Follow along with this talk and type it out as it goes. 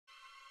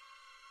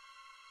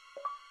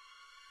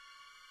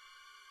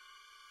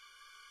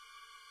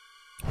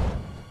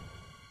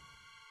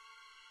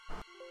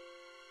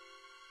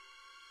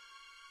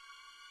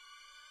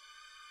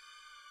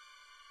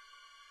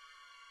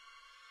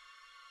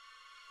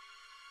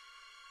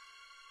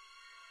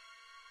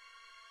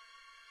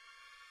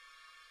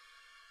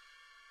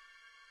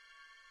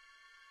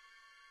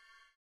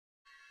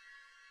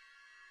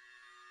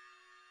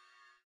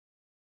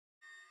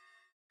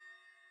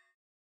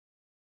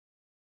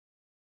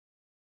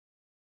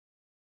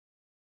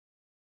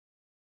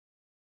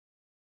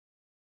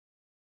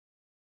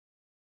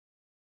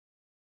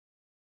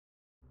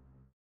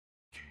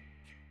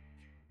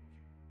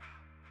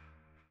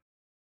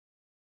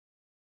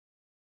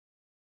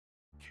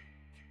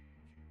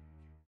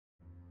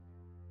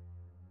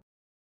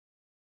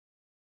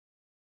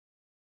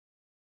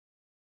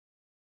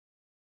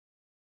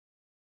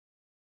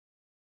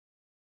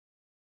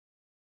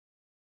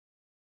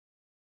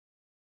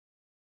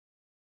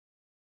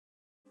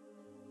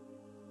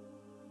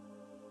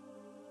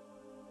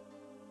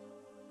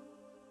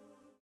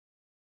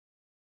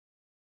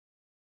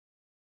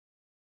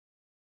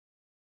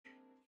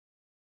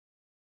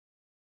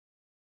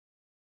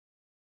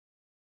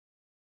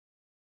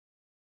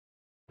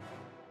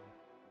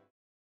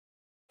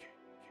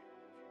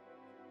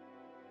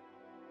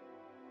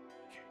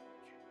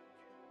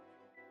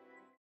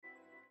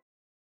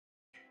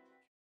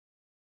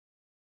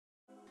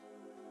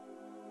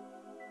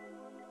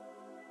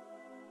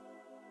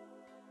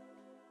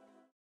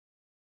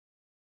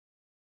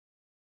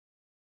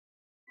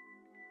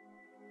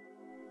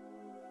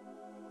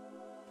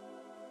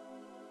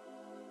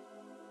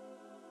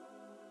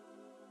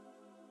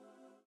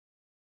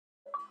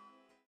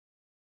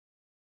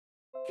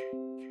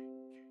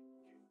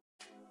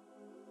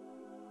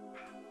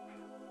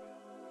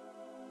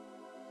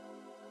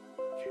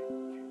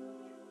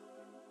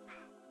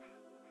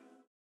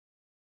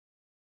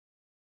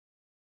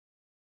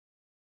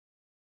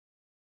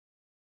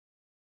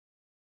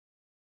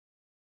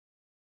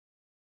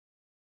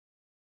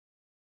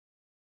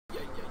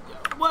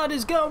What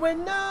is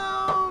going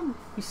on?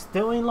 We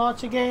still ain't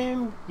launch a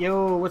game?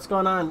 Yo, what's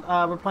going on?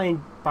 We're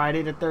playing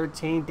Friday the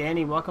 13th.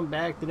 Danny, welcome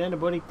back. Did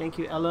anybody? Thank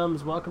you,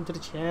 LMs. Welcome to the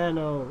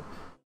channel.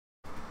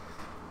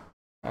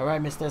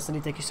 Alright, Miss Destiny,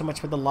 thank you so much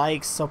for the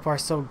likes. So far,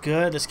 so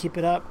good. Let's keep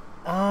it up.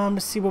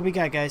 Let's see what we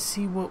got, guys.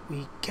 See what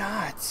we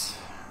got.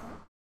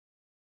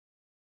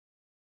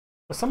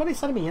 Was somebody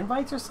sending me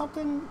invites or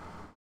something?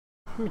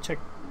 Let me check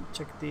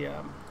the,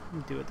 let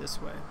me do it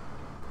this way.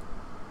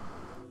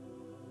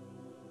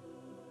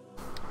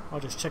 I'll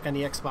just check on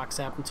the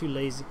Xbox app. I'm too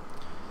lazy.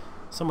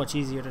 So much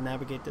easier to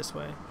navigate this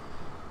way.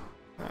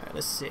 Alright,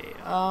 let's see.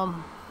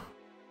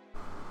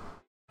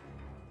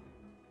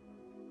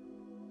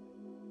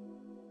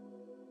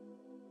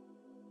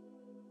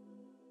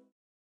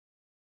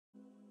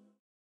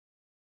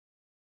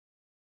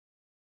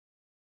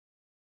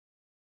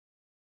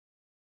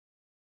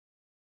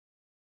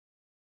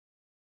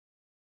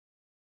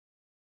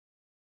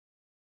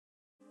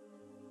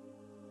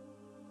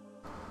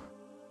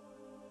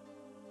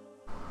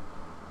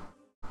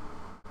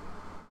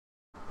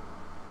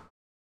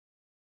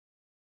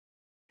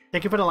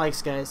 Thank you for the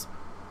likes, guys.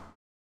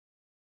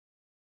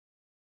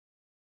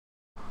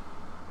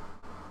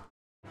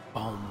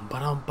 Bum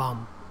ba-dum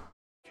bum.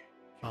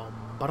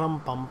 Bum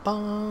ba-dum bum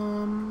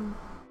bum.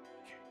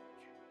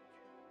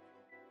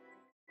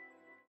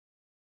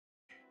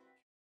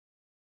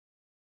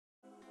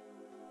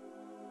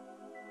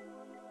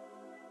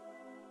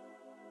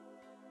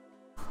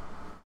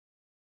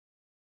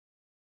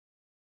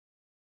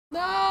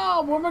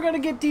 No, when we're gonna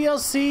get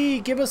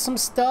DLC? Give us some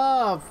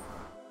stuff.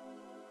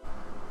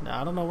 No,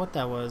 I don't know what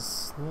that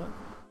was. What?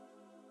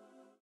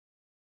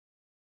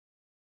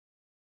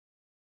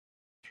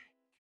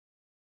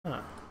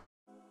 Huh.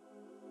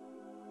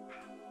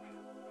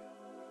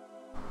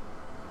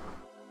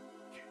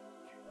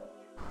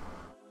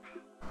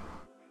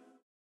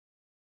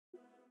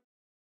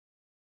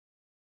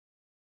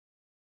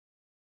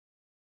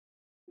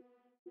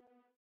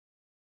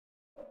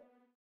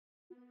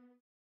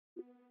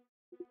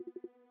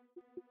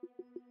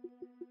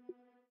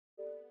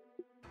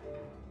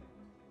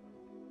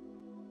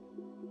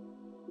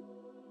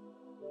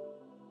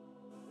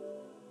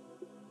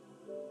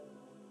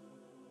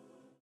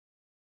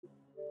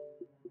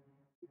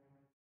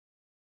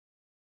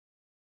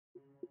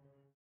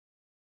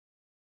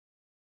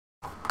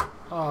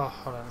 Oh,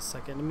 hold on a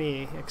second. Let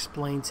me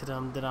explain to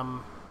them that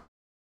I'm...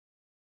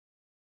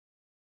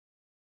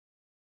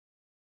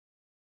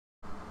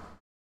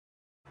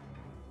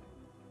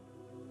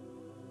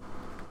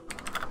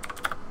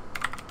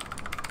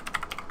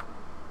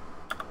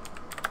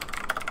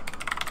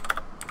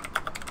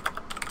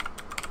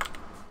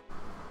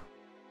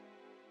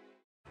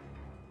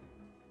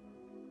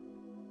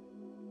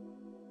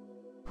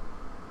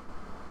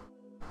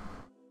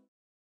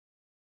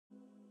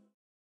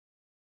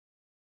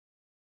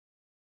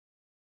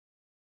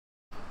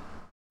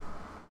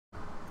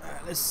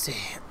 Let's see.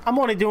 I'm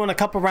only doing a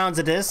couple rounds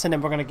of this and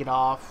then we're gonna get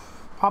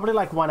off. Probably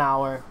like 1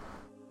 hour.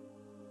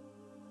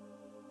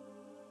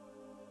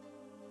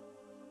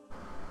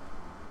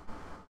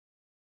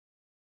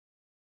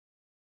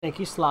 Thank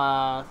you,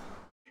 Sloth.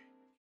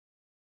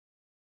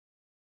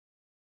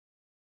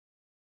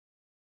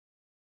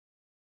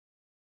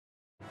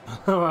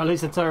 Or at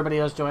least until everybody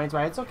else joins,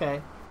 right? It's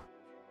okay.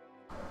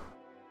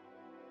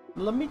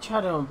 Let me try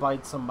to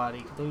invite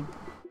somebody. They...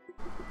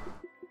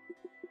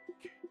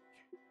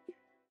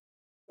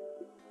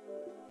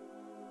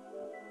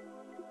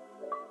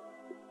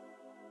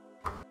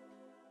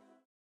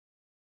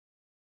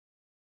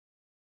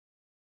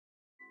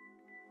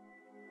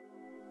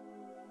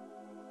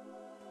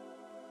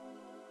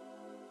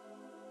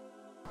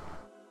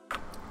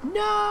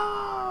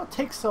 No! It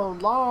takes so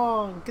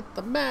long. Get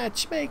the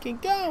matchmaking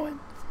going.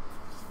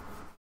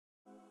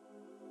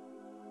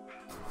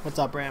 What's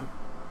up, Bram?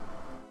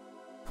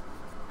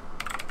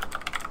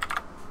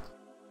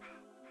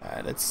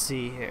 Alright, let's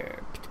see here.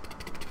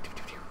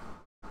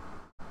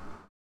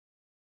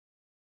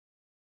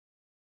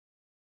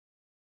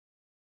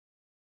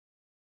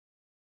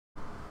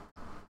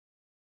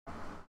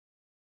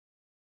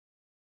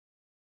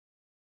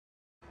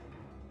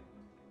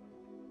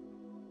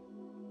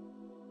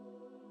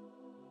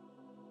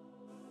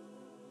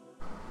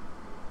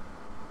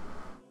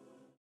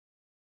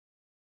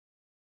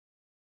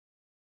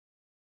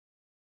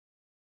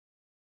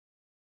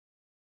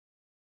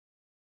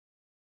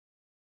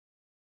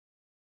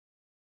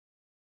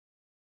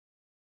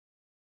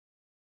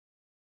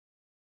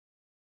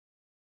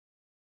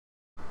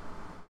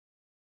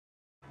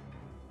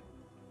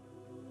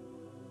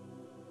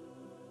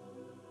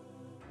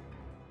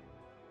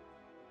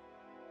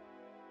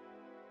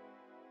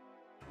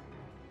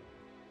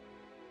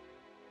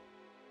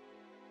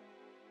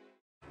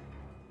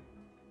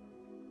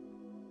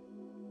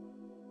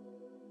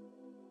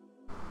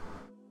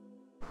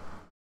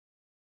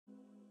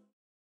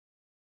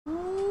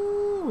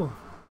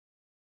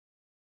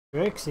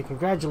 Trixie,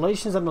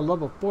 congratulations on the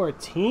level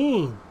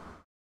 14.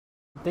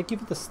 Thank you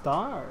for the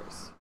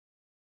stars.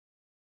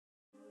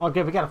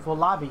 Okay, we got a full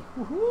lobby.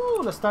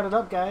 Woohoo! Let's start it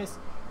up, guys.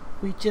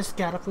 We just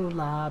got a full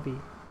lobby.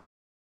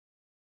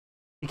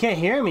 You can't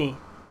hear me.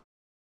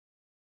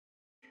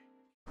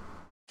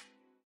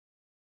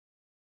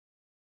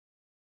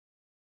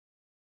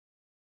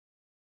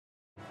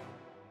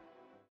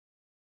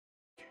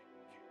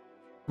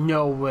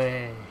 No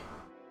way.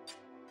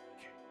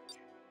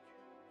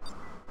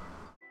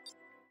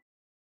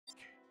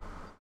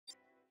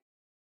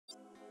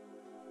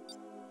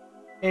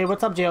 Hey,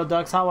 what's up, Jail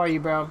Ducks? How are you,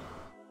 bro?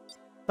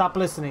 Stop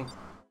listening.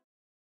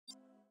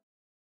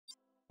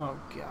 Oh,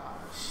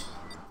 gosh.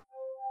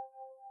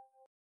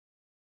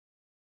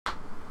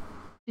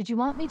 Did you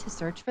want me to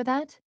search for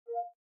that?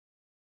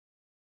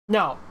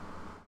 No.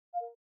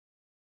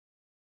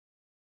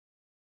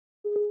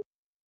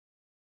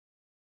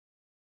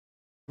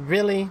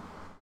 Really?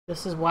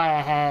 This is why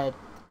I had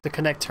the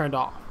Connect turned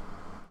off.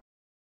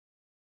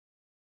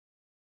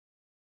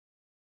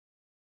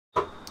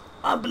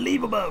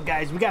 Unbelievable,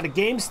 guys. We got a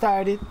game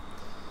started.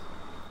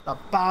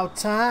 About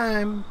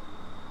time.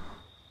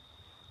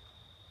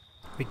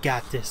 We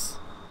got this.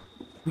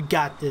 We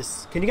got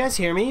this. Can you guys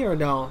hear me or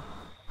no?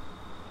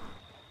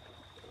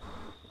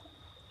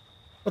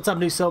 What's up,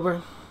 New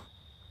Silver?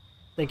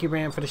 Thank you,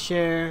 Ram, for the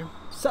share.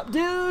 Sup,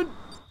 dude?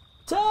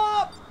 What's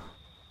up?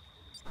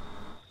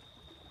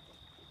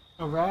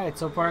 Alright,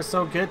 so far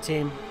so good,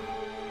 team.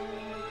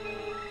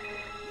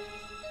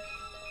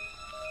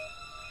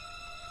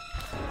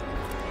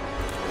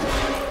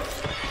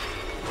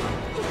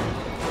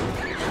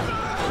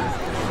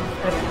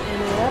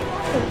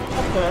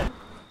 Good.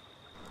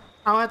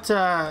 I want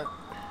to...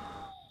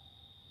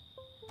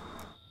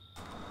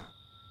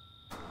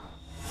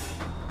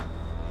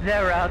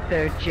 They're out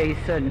there,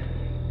 Jason.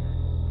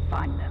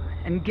 Find them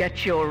and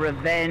get your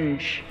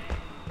revenge.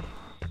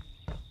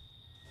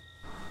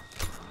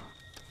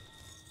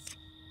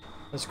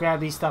 Let's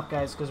grab these stuff,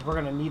 guys, because we're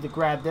going to need to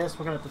grab this.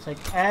 We're going to have to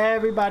take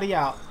everybody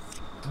out.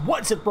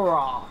 Once and for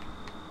all.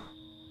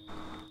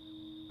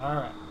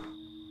 Alright.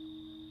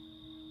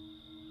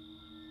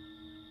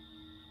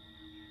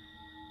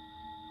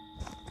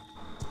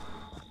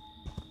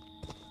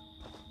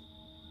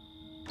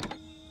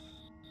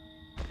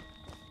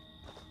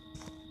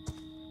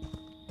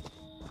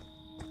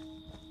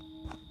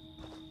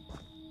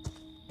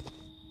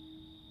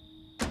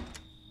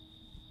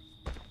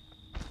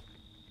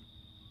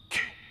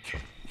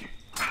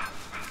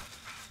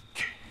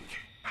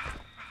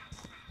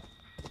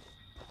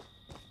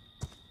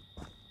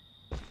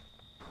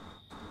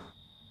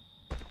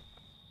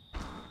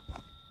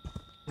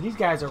 These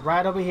guys are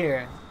right over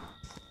here.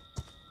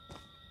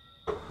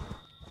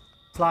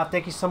 Slop,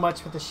 thank you so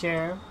much for the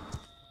share.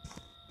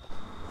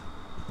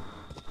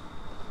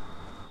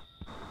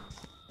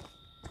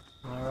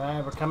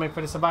 Alright, we're coming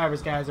for the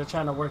survivors, guys. They're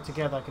trying to work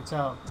together, I can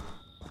tell.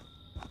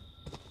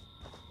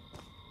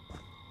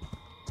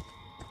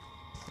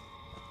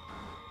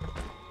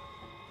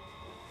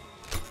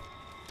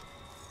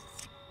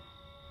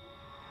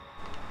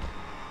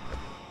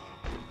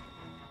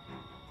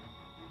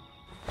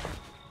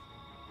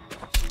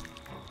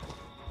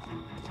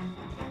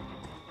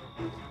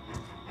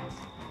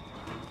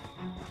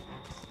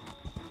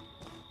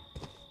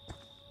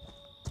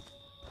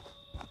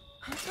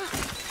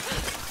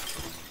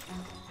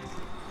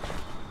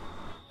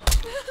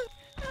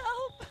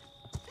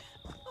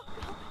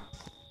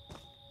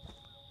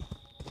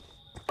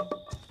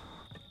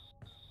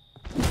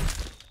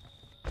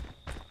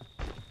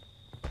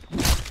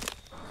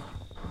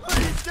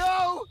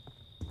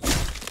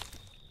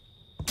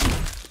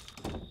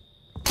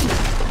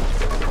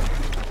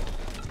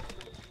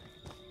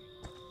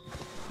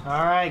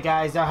 Alright,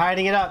 guys, they're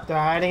hiding it up. They're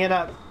hiding it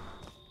up.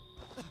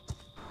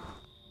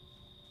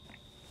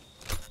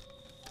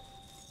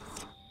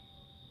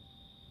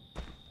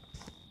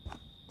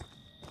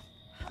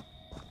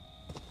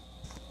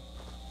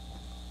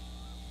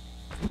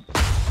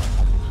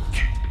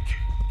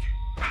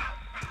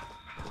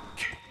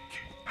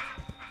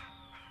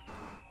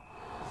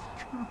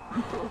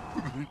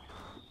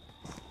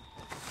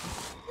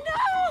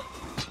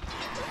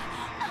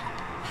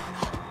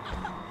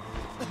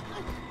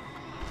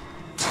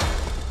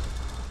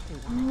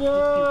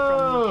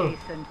 No!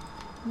 Jason.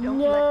 Don't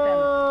let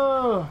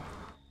them.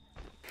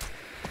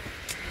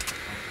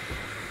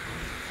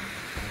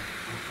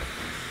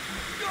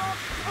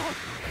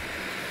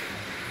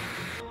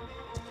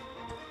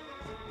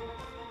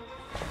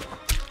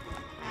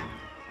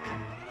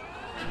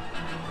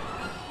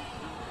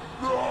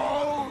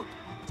 No!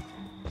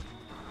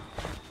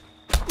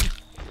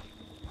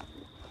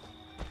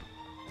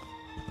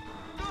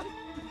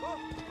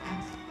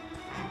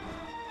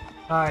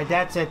 Alright,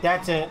 that's it,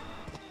 that's it.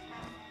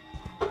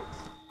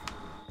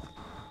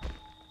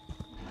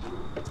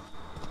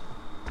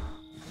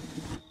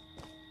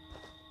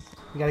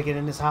 We gotta get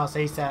in this house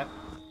ASAP.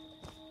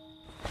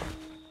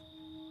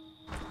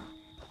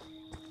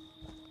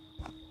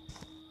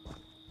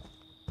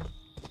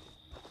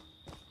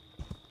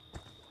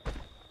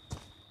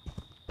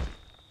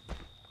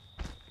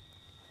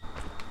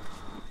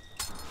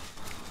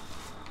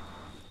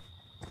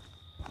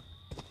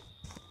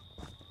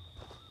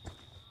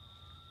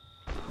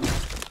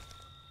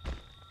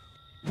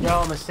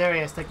 Yo,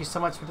 Mysterious, thank you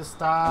so much for the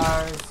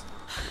stars.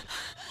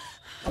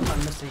 What am I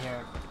missing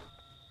here?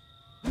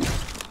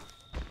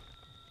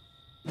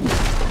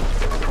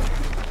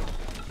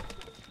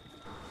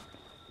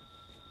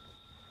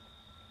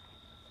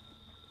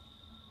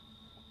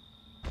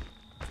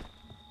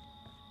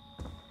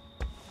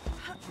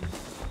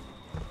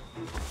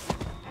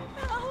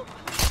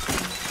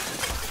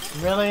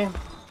 Really?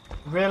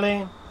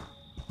 Really?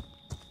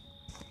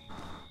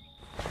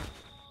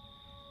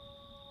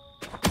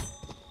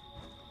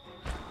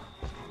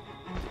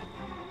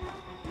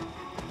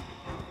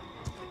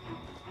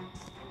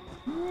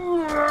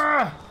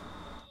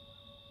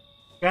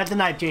 Grab the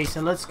knife,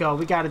 Jason. Let's go.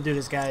 We gotta do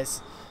this,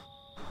 guys.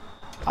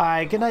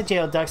 Alright, good night,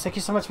 Jail Ducks. Thank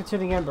you so much for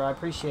tuning in, bro. I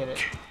appreciate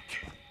it.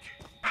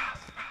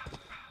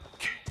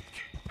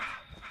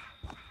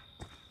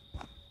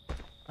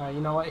 Alright,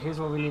 you know what? Here's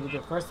what we need to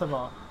do. First of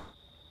all,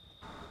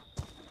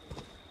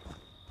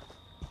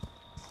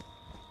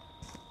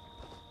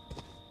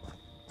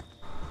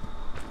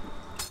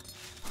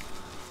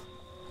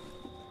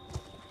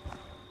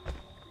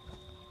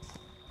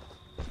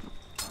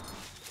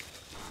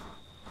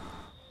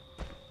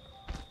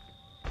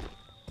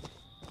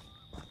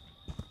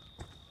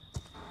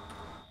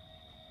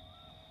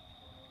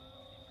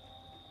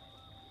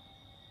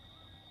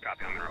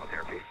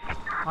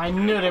 I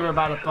knew they were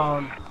about a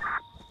phone.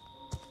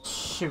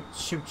 Shoot,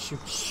 shoot, shoot,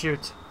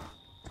 shoot.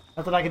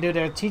 Nothing I can do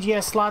there.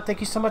 TGS Slot,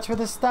 thank you so much for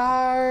the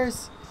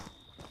stars.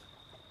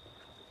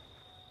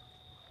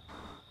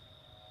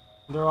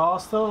 They're all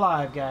still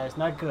alive, guys.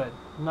 Not good.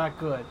 Not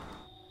good.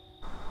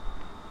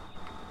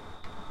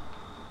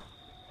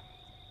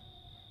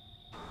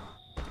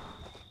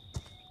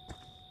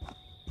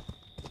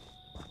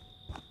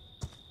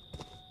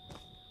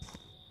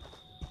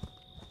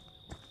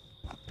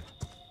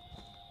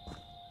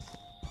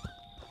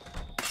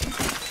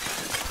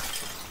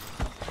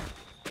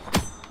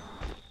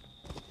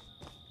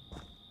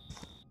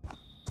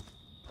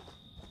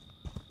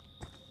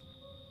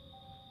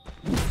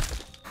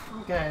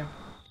 Okay.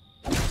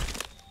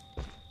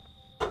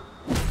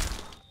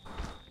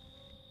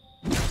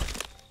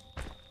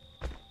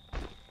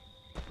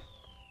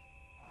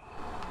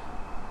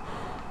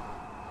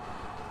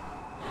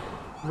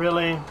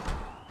 Really?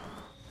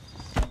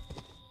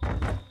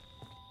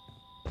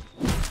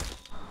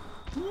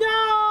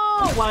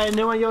 No! Why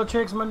new on Yo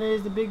Tricks Monday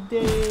is the big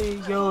day.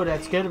 Yo,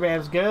 that's good,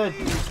 Rams. Good.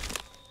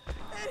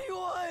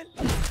 Anyone?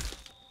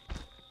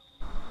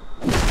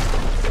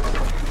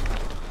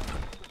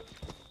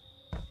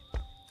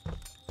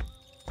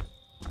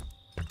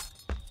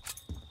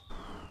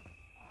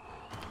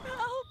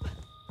 Help!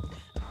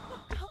 Oh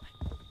God.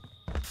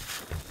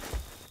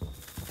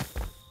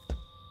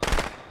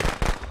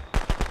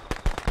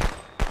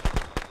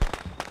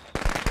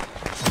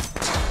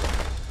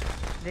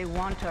 They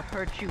want to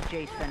hurt you,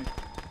 Jason.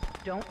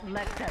 Don't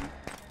let them.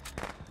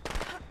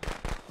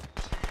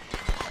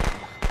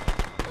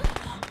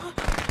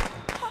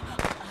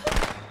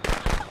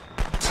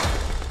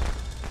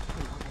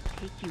 They want to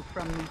take you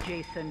from me,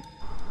 Jason.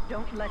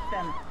 Don't let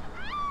them.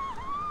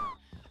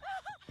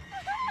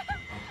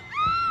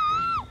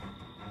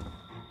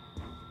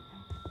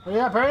 Hurry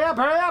up, hurry up,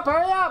 hurry up,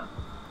 hurry up!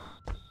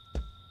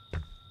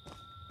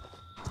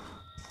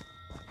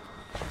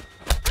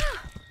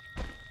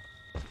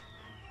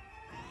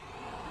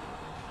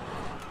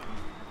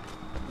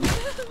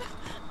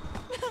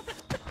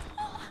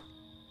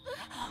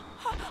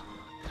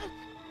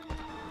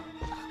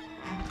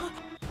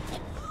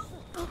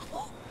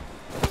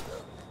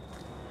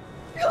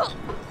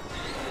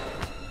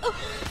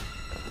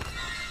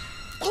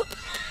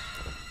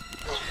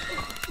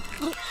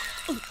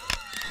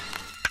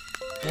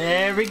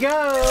 There we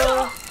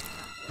go!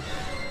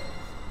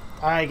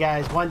 Alright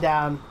guys, one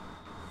down.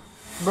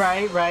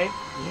 Right.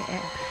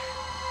 Yes.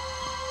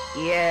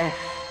 Yes.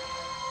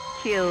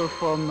 Kill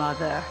for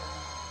Mother.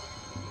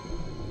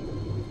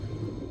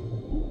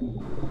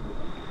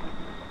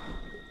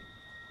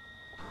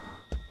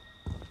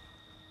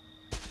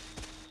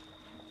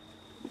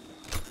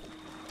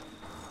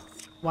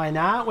 Why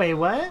not? Wait,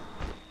 what?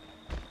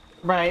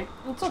 Right,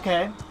 it's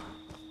okay.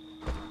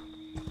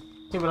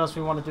 See what else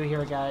we want to do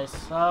here, guys.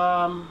 Let's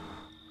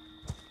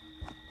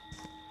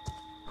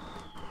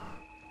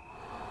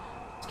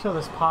kill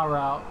this power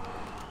out.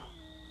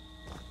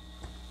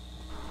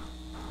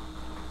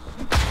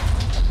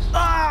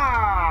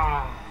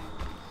 Ah!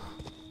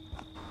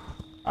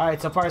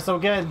 Alright, so far so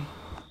good.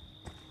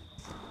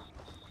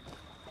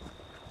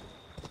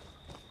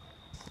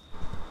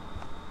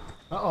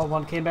 Uh-oh,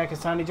 one came back as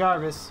Tiny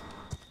Jarvis.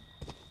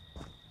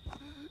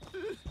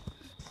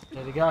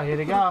 Here they go, here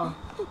they go.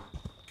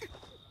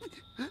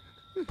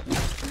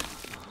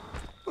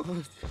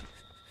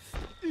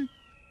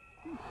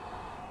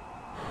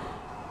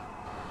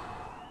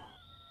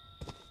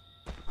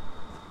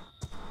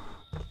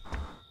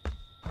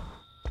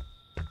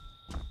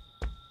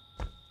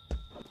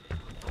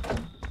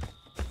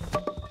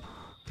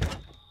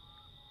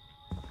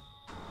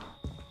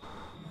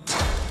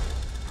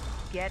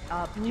 Get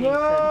up, Jason.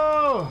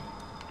 No!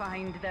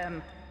 Find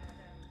them.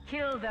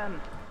 Kill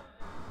them.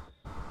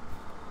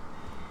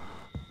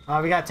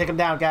 We gotta take him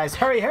down, guys.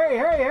 Hurry, hurry,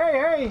 hurry, hurry,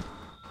 hurry!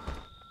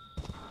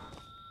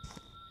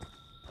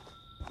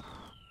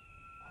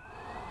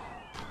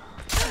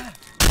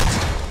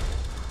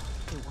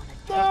 They want to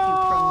take you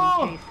from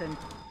me, Jason.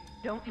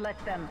 Don't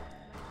let them.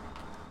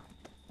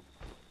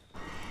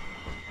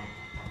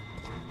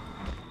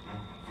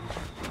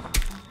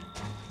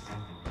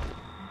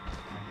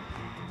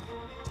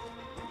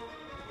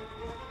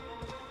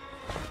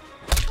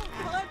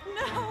 God,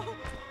 no!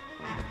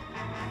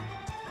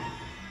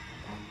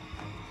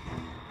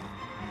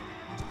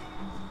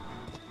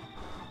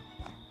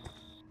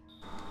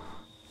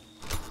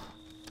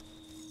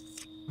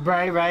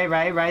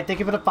 Right. Thank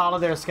you for the follow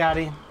there,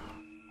 Scotty.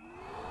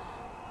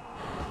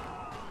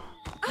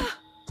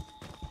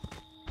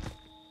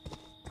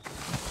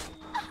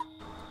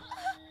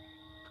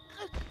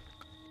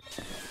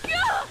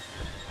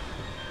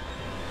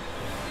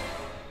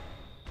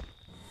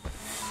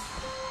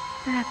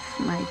 That's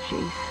my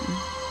Jason.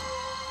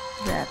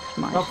 That's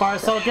my. So far,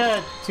 so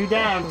good. Two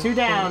down, two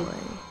down. boy.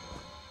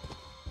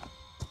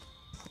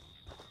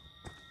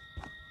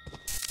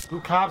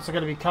 Two cops are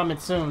gonna be coming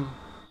soon.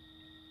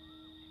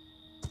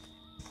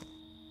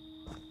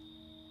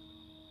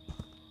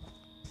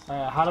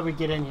 Alright, how do we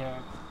get in here?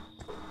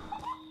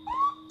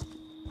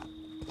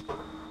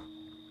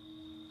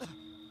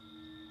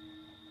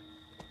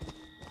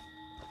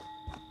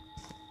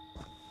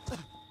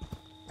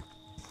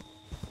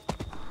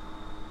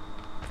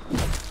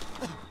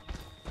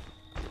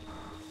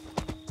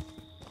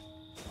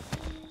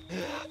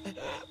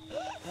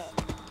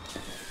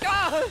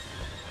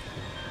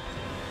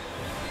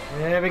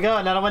 There we go,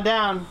 another one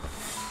down.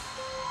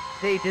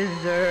 They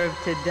deserve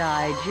to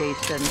die,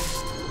 Jason.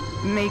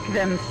 Make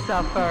them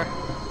suffer.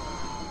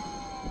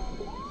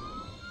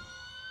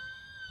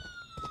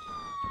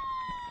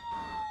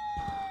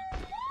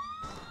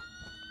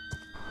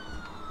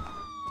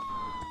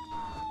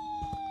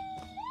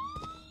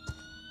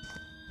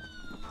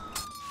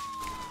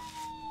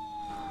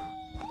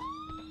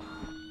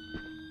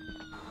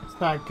 It's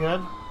not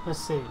good. Let's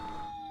see.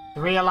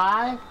 3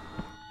 alive?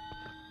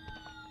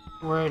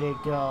 Where'd it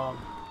go?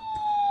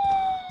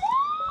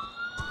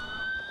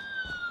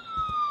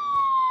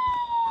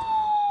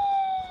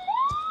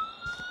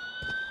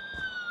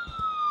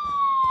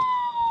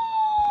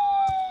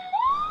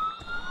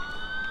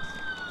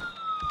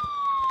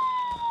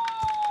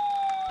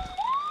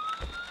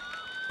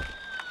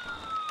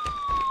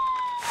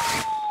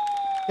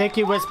 Thank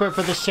you, Whisper,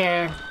 for the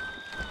share.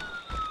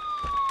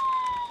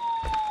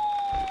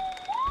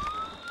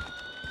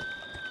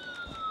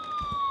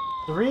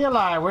 Three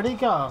alive, where'd he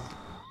go?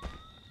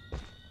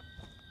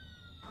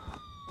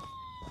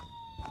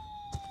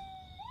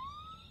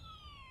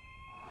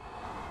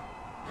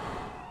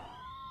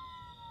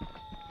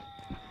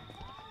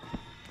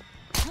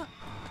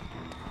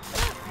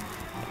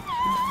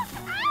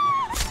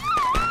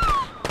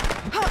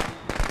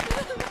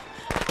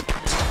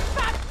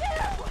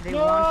 They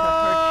want to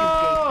hurt you,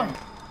 Jason.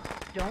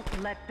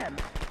 Don't let them.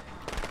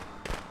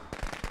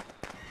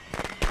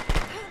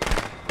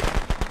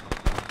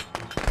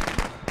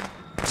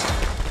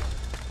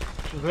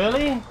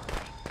 Really?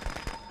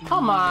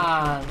 Come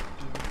on.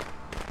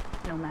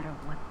 No matter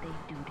what they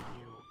do to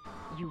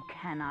you, you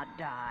cannot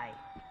die.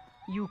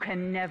 You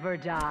can never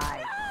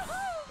die.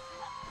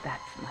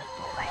 That's my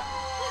boy.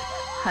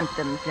 Hunt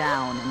them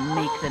down and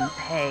make them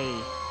pay.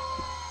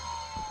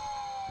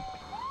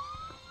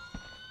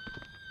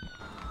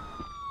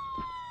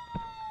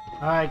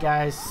 Alright,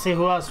 guys. See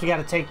who else we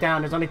gotta take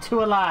down. There's only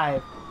 2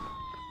 alive.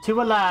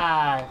 2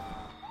 alive.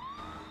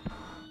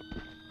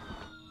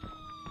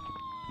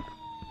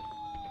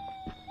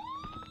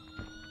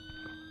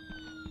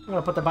 I'm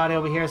gonna put the body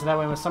over here so that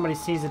way when somebody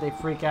sees it, they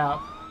freak out.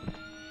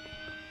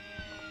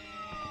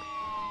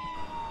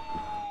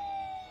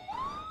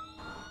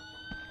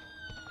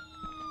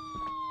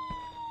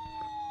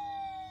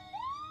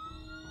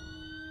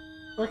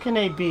 Where can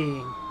they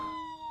be?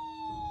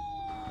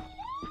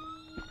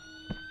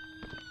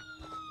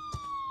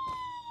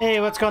 Hey,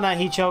 what's going on,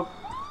 Heat Choke?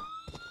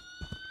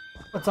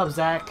 What's up,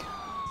 Zach?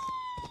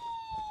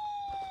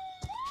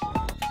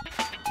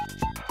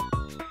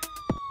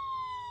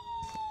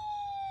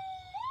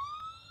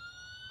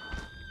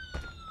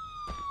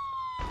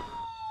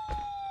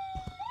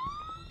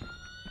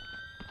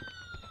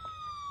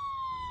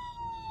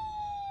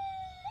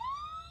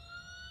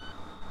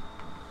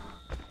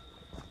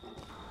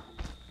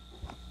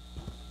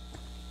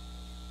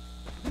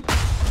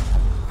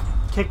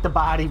 Kick the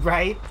body,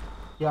 right?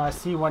 Yeah, I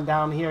see one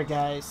down here,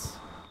 guys.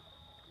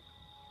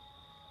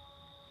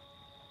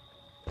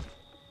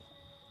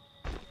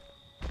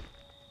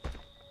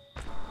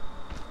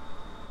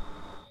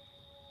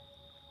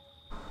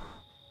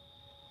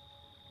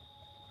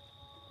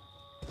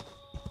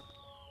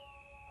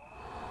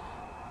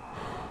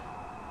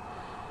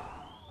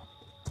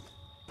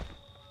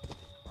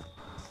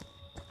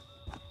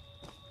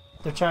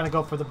 They're trying to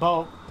go for the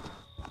boat.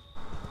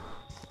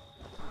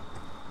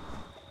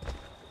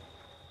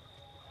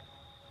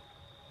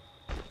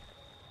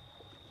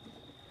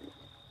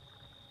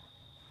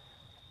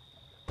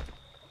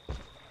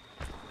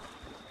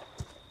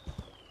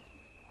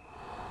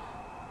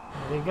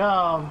 There we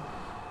go.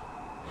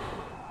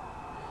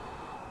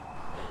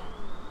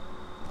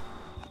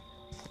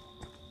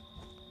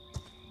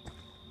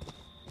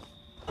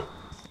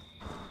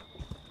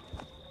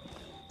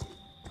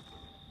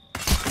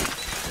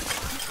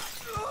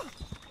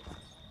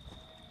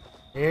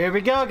 Here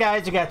we go,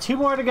 guys. We got 2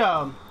 more to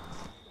go.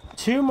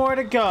 2 more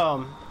to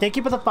go. Thank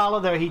you for the follow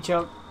there,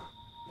 Heatchoke.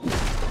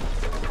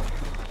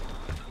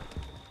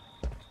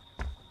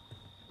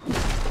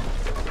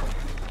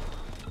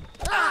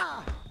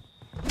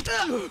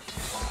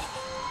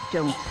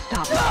 Don't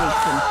stop,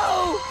 Jason.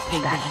 They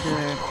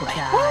deserve to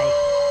die.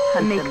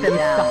 Hunt Make them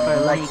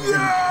suffer like them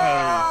pay.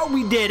 Oh,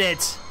 we did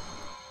it.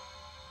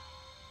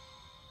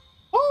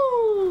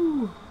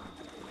 Woo!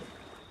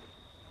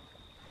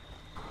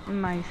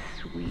 My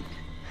sweet,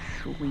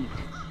 sweet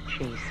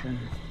Jason.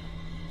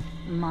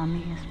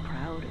 Mommy is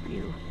proud of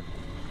you.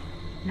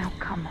 Now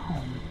come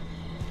home.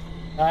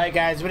 Alright,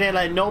 guys. We didn't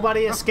let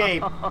nobody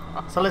escape.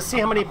 So let's see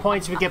how many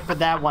points we get for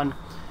that one.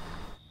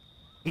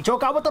 He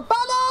choke out with the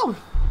follow!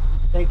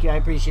 Thank you. I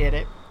appreciate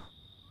it.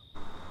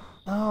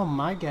 Oh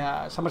my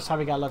gosh. How much time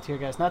we got left here,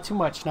 guys? Not too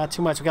much. Not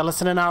too much. We got less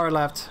than an hour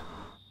left.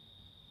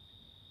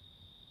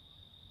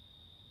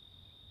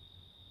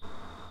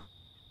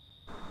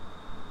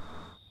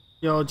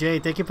 Yo, Jay,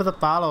 thank you for the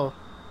follow.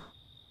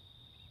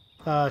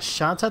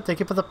 Shanta, thank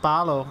you for the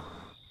follow.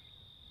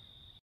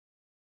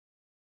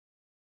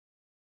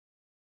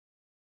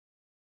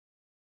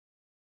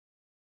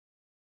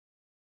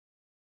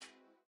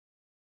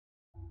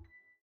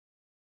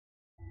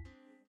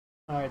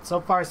 Alright,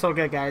 so far so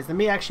good, guys. Let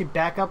me actually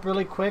back up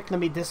really quick. Let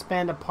me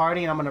disband the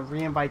party, and I'm going to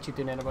re-invite you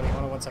to anybody.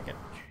 Hold on 1 second.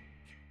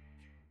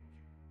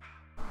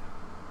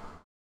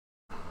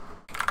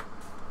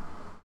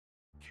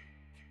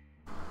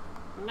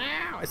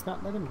 Now it's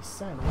not letting me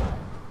send.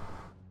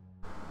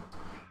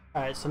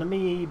 Alright, so let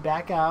me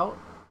back out.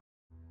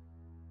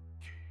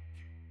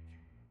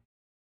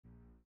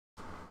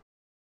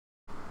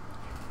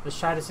 Let's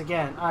try this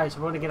again. Alright, so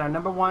we're going to get our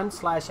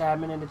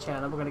 #1/admin in the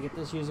channel. We're going to get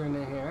this user in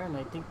here, and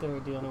I think they're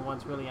the only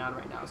ones really on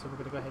right now. So we're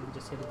going to go ahead and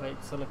just hit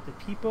invite selected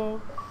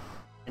people,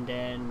 and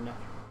then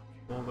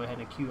we'll go ahead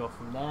and queue up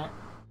from that.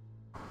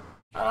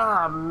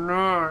 Ah,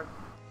 man.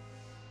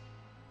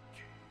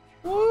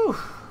 Woo!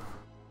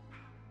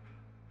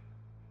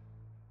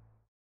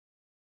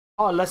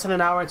 Oh, less than an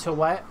hour until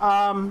what?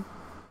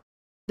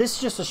 This is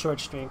just a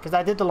short stream, because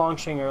I did the long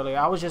stream earlier.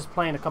 I was just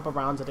playing a couple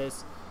rounds of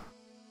this.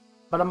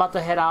 But I'm about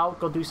to head out,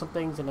 go do some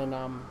things, and then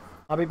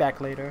I'll be back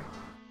later.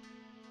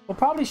 We'll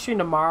probably stream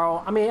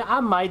tomorrow. I mean,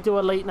 I might do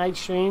a late night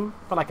stream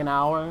for like an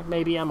hour,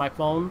 maybe on my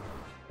phone.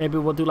 Maybe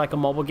we'll do like a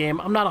mobile game.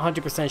 I'm not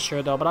 100%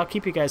 sure though, but I'll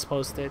keep you guys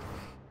posted.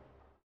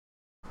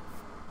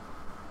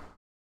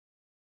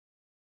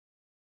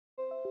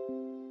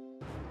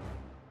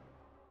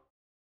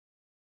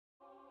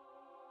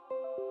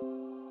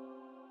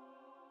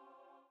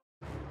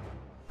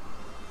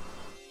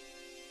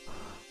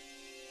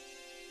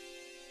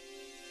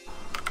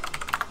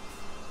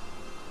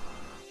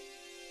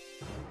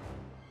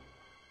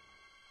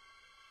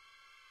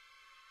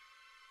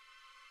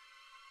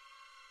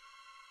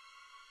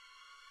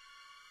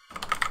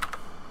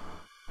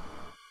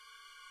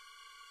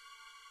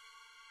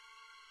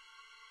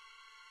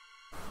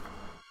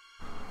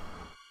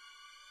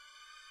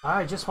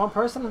 Alright, just one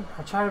person.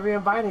 I tried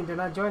re-inviting, they're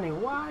not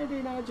joining. Why are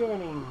they not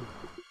joining?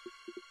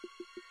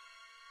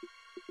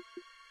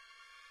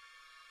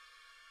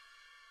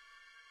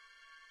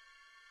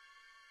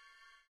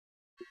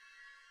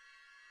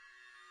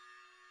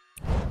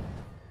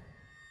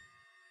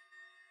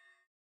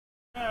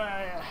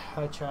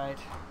 I tried.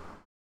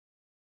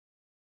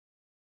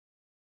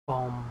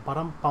 Boom,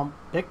 bottom bump.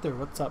 Victor,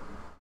 what's up?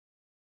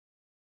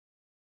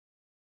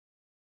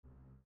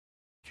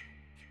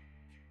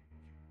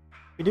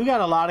 We do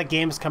got a lot of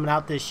games coming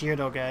out this year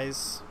though,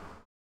 guys.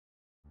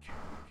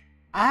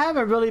 I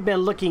haven't really been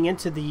looking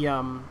into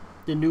the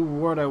new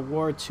World of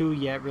War 2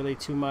 yet really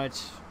too much.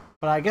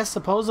 But I guess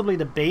supposedly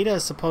the beta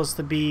is supposed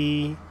to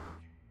be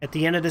at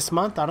the end of this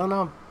month. I don't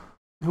know.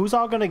 Who's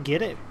all gonna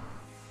get it?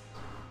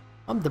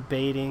 I'm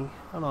debating.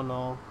 I don't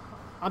know.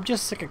 I'm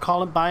just sick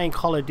of buying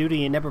Call of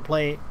Duty and never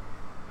play it.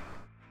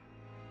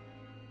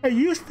 I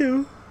used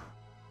to.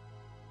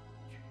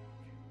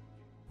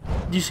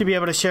 You should be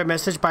able to share a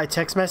message by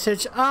text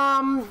message.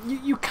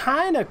 You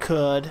kind of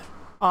could.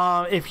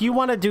 If you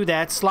want to do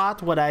that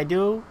slot, what I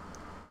do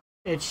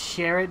is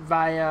share it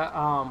via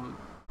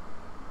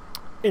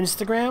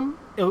Instagram.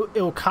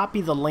 It'll copy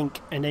the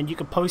link, and then you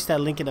can post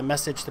that link in a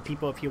message to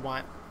people if you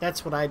want.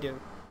 That's what I do.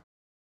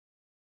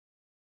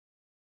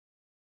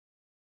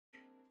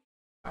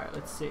 All right,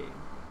 let's see.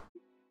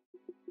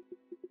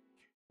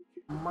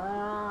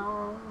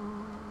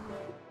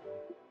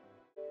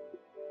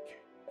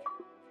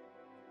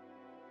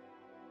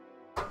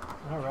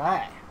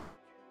 Alright.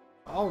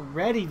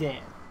 Already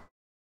then.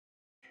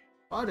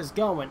 What is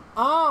going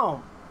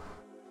on?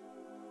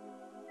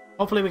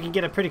 Hopefully we can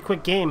get a pretty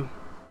quick game.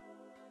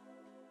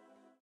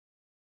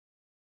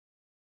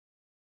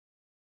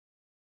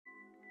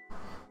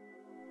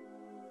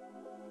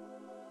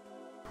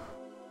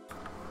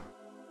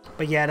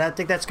 But yeah, I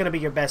think that's gonna be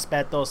your best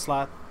bet though,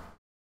 Sloth.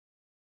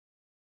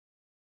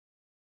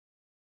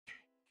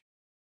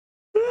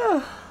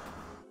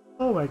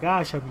 Oh my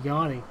gosh, I'm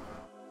yawning.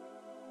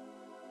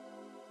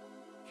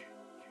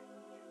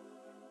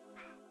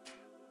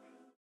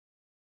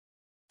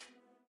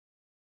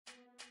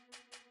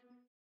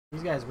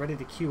 These guys ready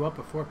to queue up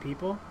with 4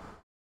 people?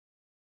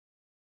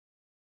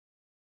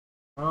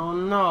 Oh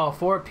no,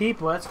 4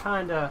 people, that's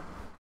kinda...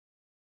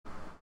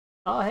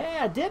 Oh hey,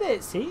 I did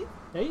it, see?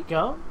 There you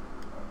go.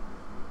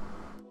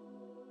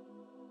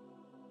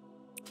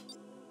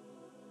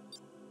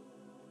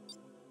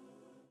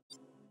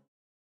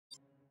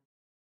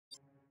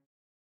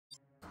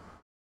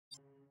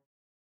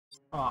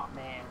 Oh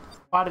man,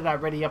 why did I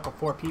ready up with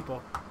 4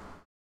 people?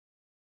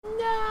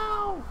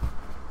 No!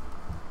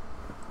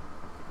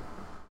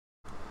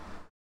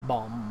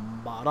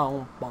 Bum ba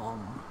dum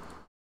bum.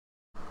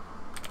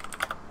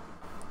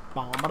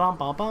 Bum ba dum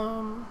bum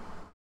bum.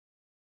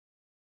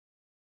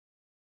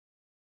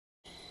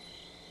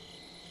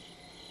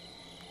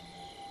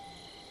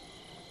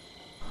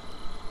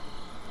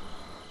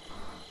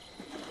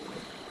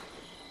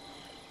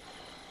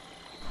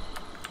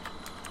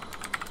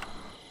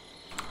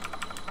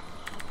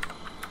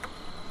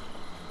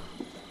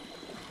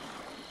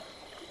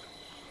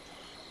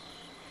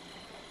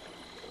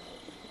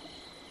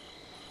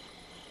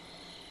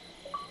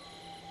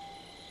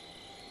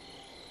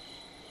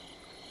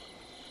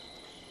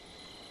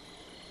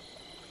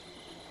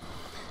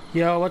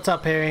 Yo, what's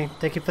up, Harry?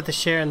 Thank you for the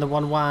share and the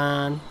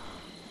 1-1.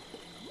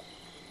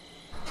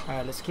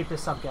 Alright, let's keep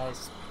this up,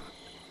 guys.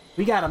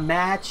 We got a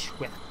match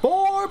with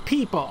 4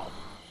 people.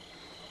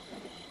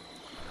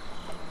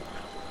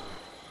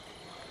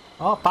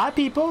 Oh, 5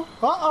 people.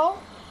 Uh-oh.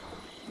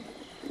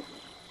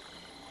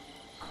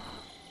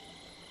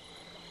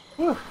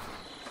 Whew.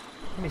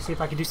 Let me see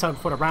if I can do something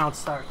before the round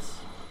starts.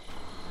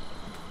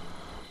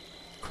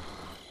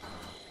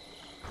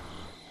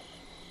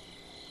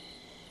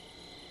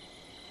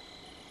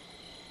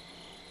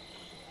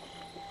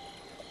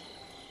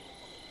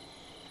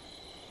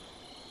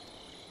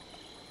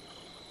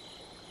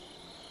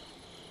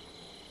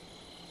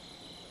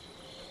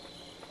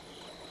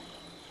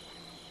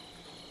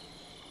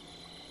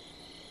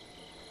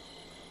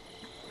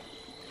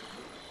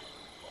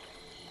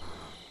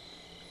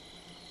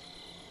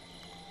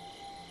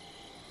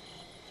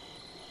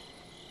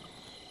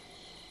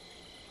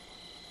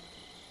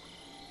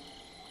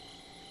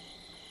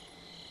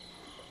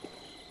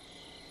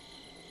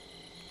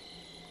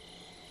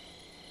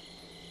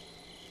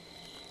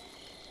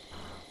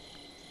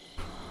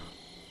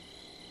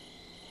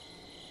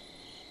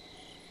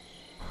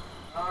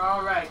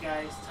 Alright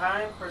guys,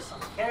 time for some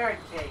carrot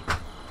cake.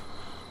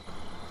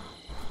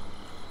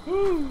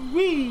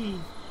 Woo-wee!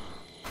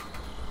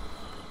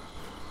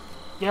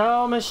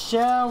 Yo,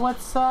 Michelle,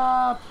 what's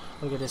up?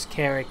 Look at this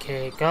carrot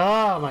cake.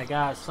 Oh my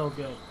god, so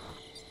good.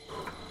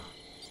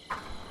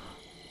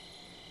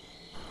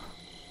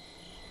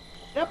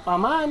 Yep,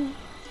 I'm on.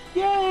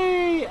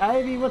 Yay!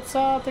 Ivy, what's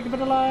up? Thank you for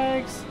the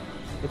likes.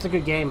 It's a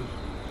good game.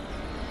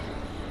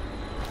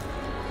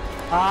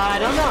 I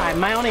don't know. I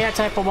might only have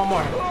time for 1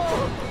 more.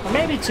 Or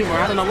maybe 2 more.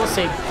 I don't know. We'll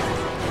see.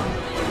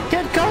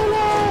 Kid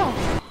Cola!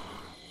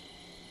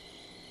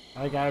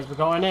 Alright, guys. We're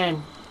going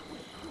in.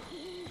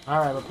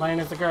 Alright, we're playing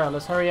as the girl.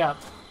 Let's hurry up.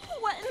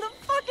 What in the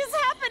fuck is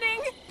happening?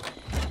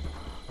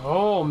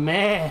 Oh,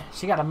 man.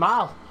 She got a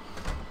mouth.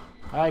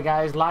 Alright,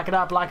 guys. Lock it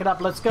up. Lock it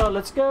up. Let's go.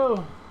 Let's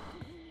go.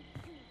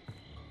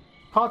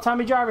 Call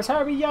Tommy Jarvis.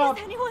 Hurry up.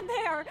 Is anyone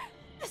there?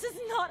 This is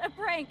not a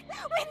prank.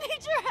 We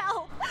need your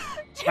help.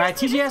 Alright,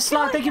 TGS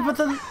Slot, thank you for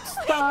the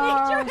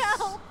stars. We need your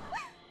help.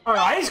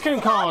 Alright, ice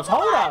cream cones.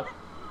 Hold up.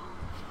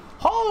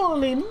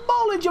 Holy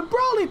moly,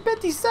 jabroni.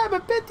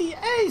 57,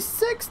 58,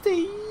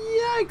 60.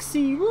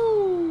 Yikesy.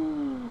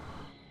 Woo.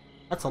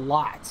 That's a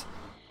lot.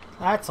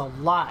 That's a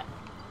lot.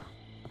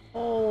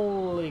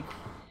 Holy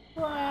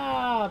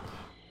crap.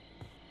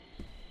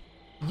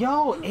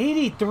 Yo,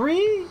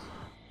 83?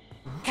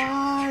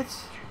 What?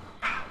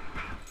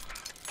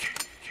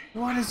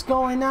 What is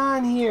going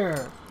on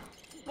here?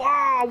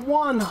 Wow,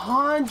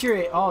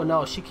 100. Oh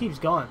no, she keeps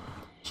going.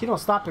 She don't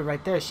stop it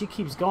right there. She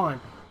keeps going.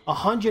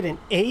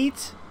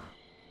 108.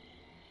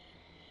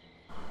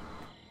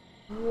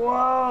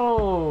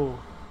 Whoa.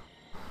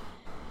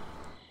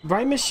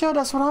 Right, Michelle?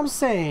 That's what I'm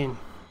saying.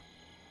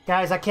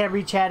 Guys, I can't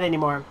read chat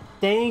anymore.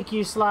 Thank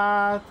you,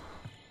 Sloth.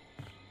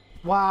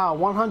 Wow,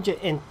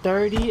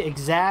 130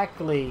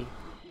 exactly.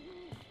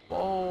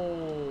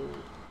 Whoa.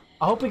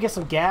 I hope we get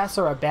some gas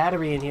or a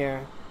battery in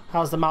here.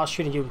 How's the mouse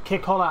treating you?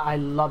 Kid Cola, I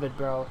love it,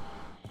 bro.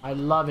 I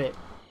love it.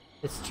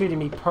 It's treating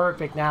me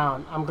perfect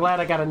now. I'm glad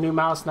I got a new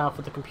mouse now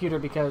for the computer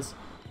because,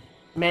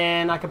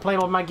 man, I can play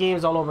all my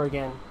games all over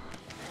again.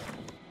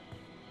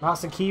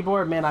 Mouse and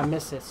keyboard, man, I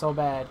miss it so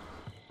bad.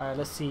 Alright,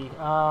 let's see.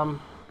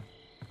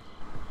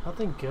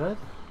 Nothing good?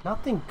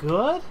 Nothing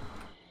good?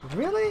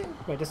 Really?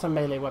 Wait, there's some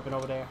melee weapon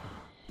over there.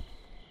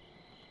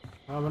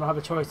 We don't have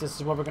a choice. This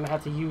is what we're gonna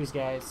have to use,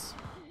 guys.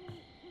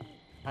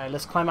 All right,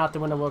 let's climb out the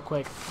window real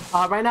quick.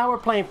 Right now we're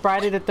playing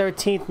Friday the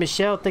 13th.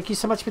 Michelle, thank you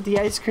so much for the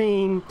ice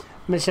cream.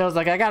 Michelle's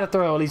like, I gotta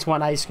throw at least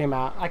one ice cream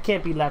out. I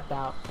can't be left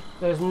out.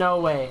 There's no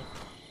way.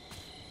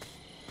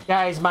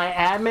 Guys, my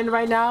admin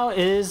right now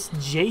is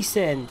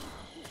Jason.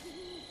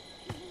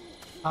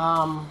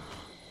 Alright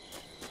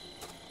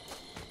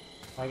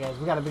guys,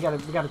 we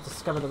gotta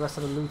discover the rest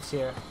of the loots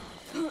here.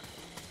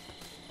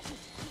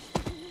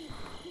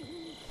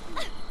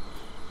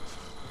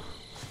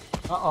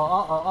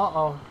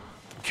 Uh-oh.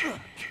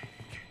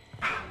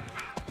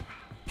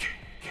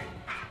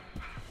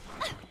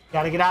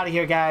 Gotta get out of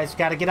here, guys.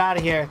 Gotta get out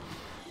of here.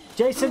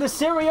 Jason the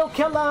serial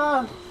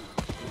killer!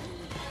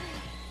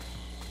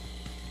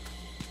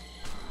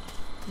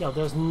 Yo,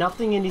 there's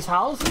nothing in these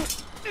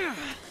houses?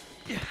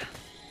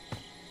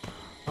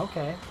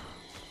 Okay.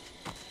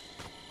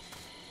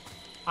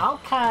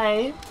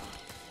 Okay.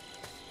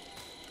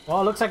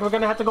 Well, it looks like we're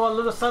gonna have to go a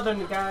little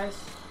southern, guys.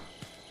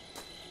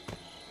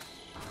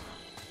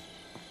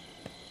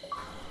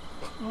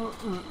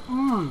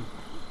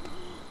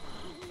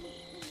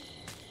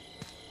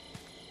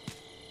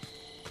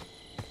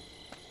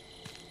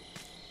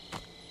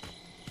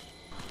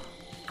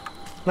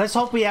 Let's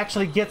hope we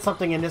actually get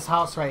something in this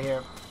house right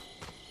here.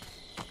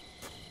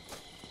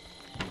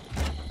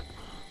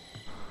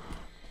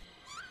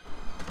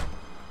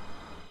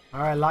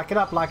 Alright, lock it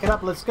up, lock it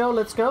up. Let's go,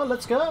 let's go,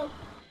 let's go.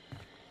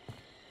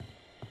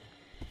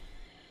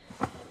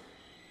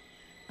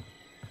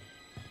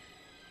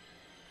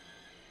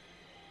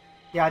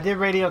 Yeah, I did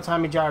radio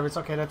Tommy Jarvis.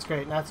 Okay, that's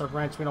great. That's a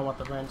wrench. We don't want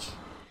the wrench.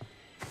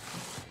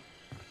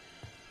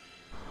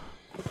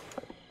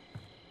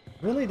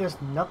 Really? There's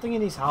nothing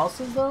in these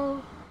houses,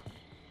 though?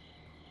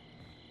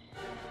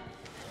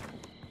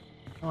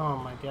 Oh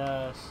my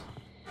gosh.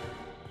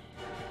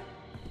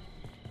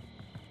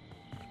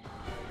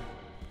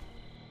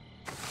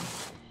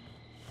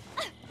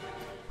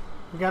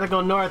 We gotta go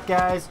north,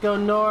 guys. Go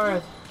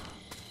north.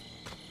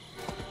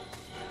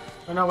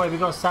 Oh, no, wait. We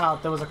go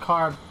south. There was a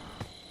car.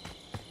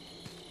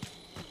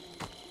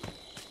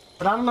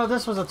 But I don't know if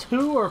this was a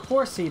 2 or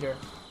 4-seater.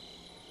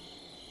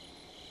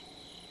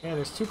 Yeah,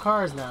 there's 2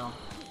 cars now.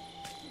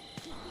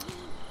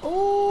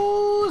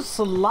 Oh,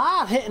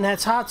 Slot hitting that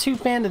top 2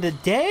 fan of the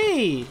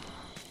day.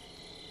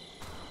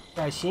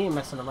 Guys, she ain't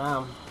messing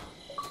around.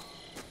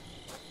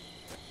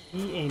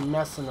 He ain't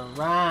messing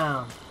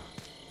around.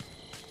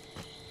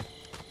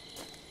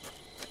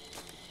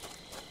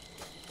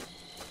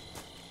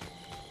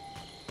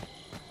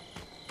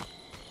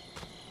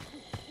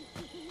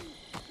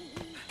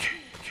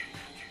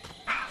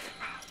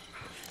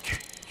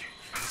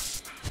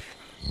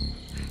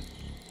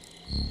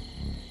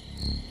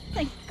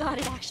 Thank God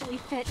it actually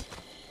fit.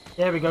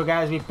 There we go,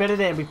 guys. We fit it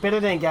in. We fit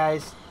it in,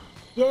 guys.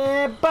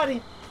 Yeah,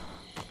 buddy.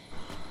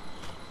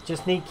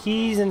 Just need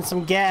keys and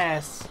some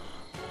gas.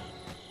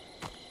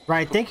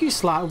 Right, thank you,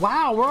 Slot.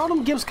 Wow, where all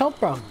them gifts come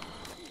from?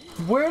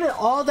 Where did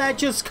all that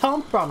just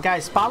come from?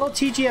 Guys, follow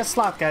TGS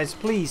Slot, guys.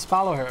 Please,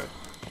 follow her.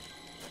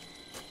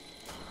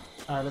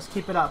 Alright, let's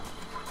keep it up.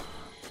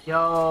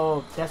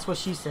 Yo, that's what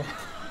she said.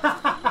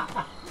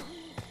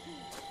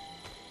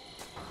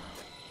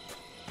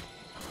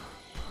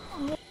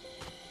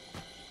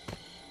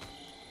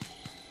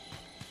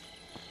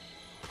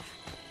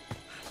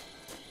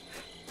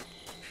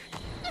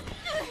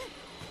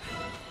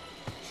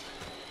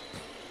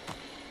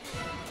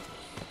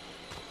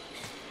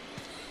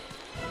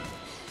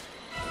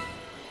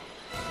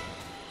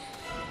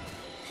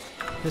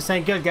 This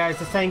ain't good, guys.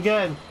 This ain't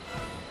good.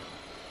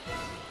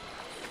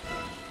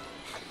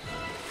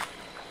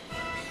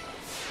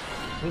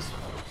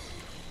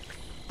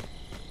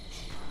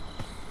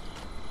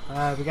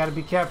 We gotta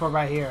be careful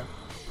right here.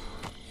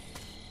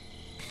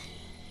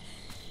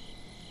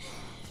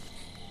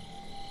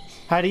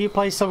 How do you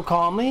play so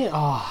calmly?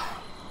 Oh.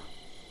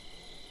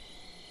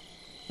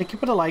 Thank you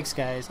for the likes,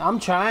 guys. I'm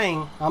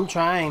trying. I'm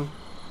trying.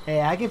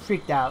 Hey, I get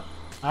freaked out.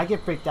 I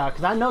get freaked out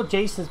because I know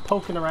Jason's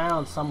poking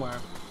around somewhere.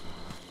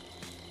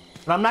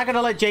 But I'm not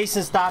gonna let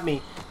Jason stop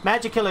me.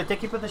 Magic Killer,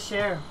 thank you for the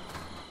share.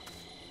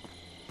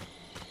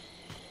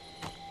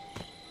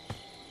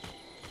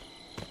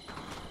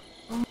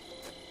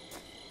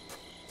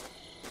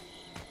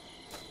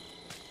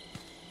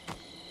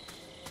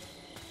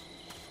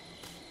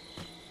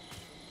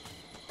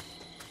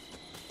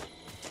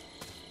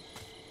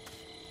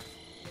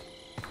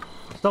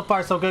 So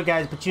far, so good,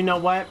 guys. But you know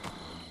what?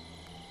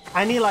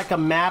 I need like a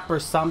map or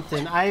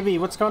something. Ivy,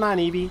 what's going on,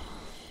 Evie?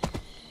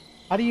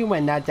 How do you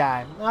win, not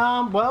die?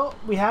 Well,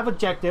 we have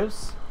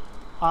objectives.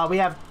 We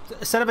have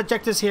a set of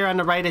objectives here on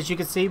the right. As you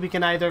can see, we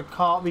can either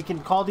call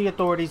the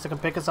authorities that can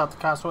pick us up, the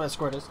cops will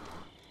escort us.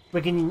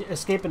 We can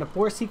escape in a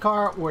 4C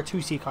car or a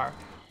 2C car.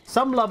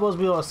 Some levels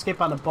we will escape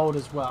on a boat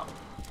as well.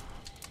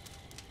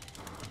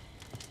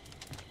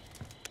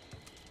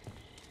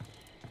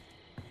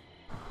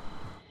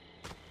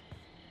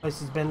 Place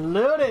has been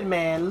looted,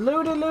 man.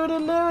 Looted,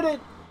 looted,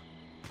 looted.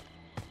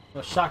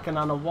 No shotgun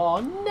on the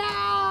wall.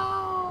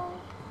 No!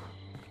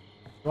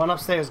 Going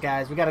upstairs,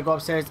 guys. We gotta go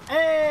upstairs.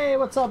 Hey,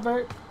 what's up,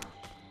 Bert?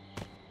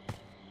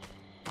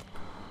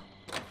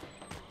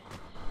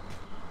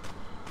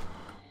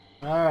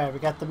 Alright, we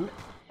got the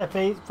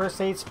F8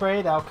 first aid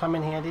spray. That'll come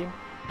in handy.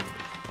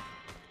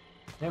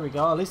 There we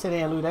go. At least they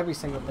didn't loot every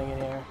single thing in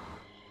here.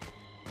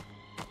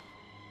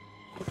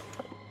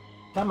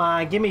 Come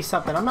on, give me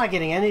something. I'm not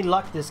getting any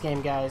luck this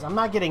game, guys. I'm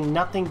not getting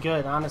nothing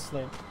good,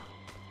 honestly.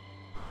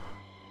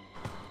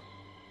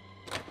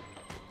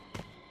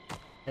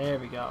 There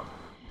we go.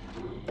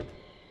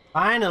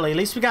 Finally, at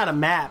least we got a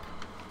map.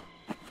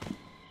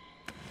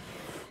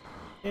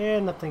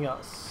 And nothing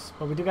else.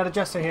 But we do got a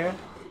dresser here.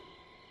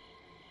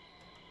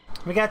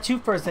 We got 2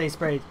 first aid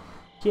sprays.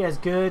 She has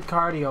good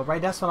cardio,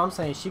 right? That's what I'm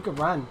saying. She could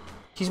run.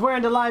 She's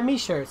wearing the Lie Me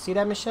shirt. See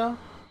that, Michelle?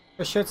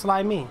 Her shirt's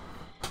Lie Me.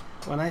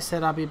 When I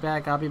said I'll be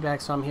back,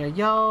 so I'm here.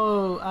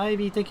 Yo,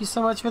 Ivy, thank you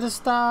so much for the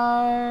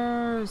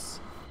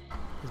stars.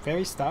 It's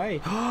very starry.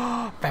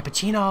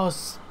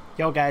 Frappuccinos.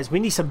 Yo, guys, we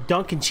need some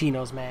Dunkin'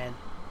 man.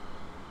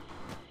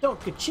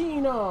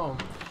 Dunkin'.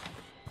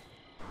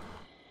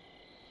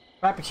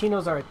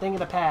 Frappuccinos are a thing of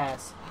the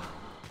past.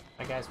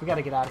 Alright, guys, we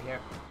gotta get out of here.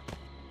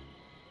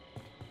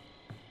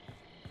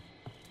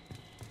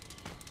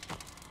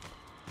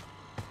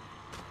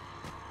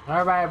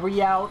 Alright,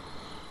 we out.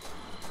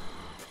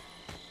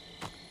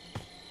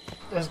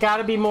 There's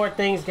gotta be more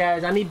things,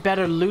 guys. I need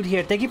better loot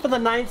here. Thank you for the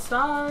 9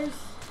 stars.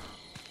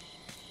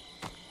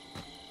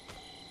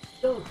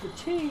 Del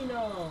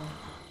Pacino.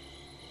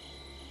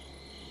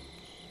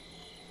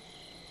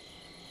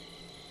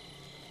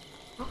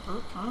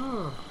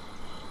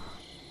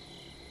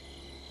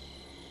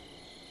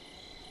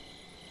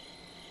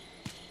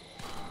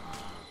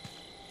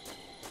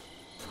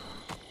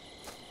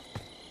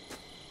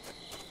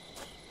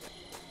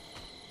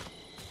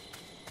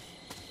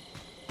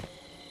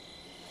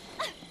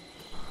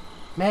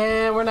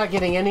 Man, we're not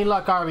getting any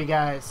luck, are we,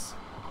 guys?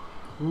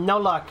 No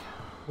luck.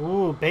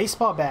 Ooh,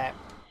 baseball bat.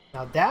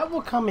 Now that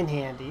will come in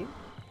handy.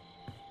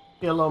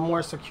 Be a little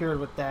more secured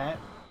with that.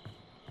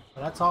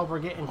 But that's all we're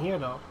getting here,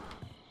 though.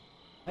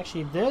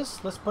 Actually,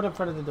 this, let's put in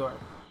front of the door.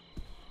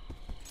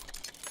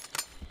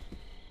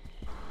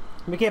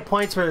 We get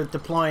points for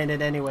deploying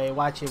it anyway.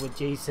 Watch it with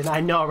Jason. I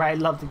know, right?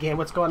 Love the game.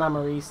 What's going on,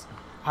 Maurice?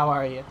 How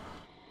are you?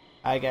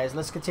 Alright, guys,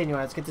 let's continue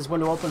on. Let's get this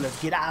window open.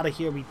 Let's get out of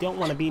here. We don't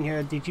want to be in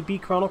here. Did you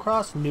beat Chrono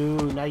Cross? No,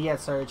 not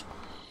yet, Serge.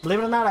 Believe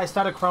it or not, I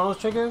started Chrono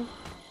Trigger.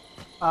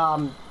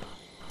 I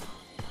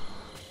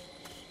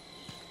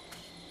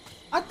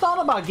thought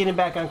about getting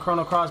back on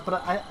Chrono Cross,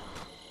 but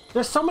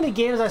there's so many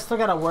games I still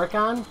gotta work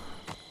on.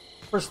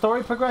 For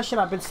story progression,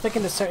 I've been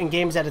sticking to certain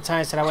games at a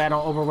time so that way I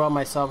don't overwhelm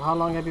myself. How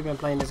long have you been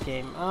playing this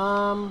game?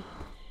 A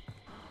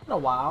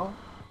while.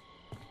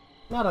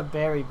 Not a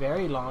very,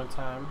 very long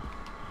time.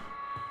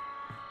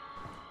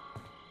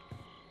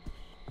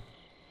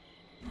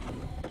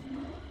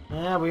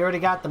 Yeah, we already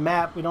got the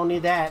map. We don't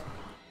need that.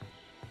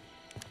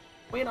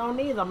 We don't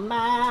need the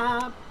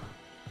map.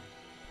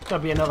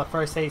 There'll be another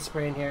first aid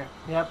spray in here.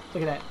 Yep,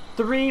 look at that.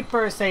 3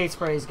 first aid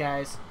sprays,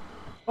 guys.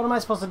 What am I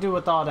supposed to do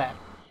with all that?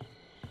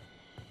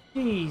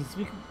 Jeez,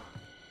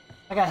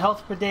 I got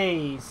health for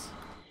days.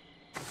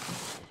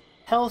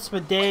 Health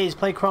for days.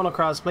 Play Chrono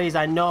Cross, please.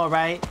 I know,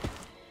 right?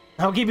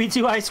 I'll give you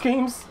 2 ice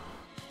creams.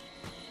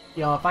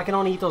 Yo, if I can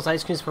only eat those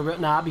ice creams for real,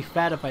 nah, I'd be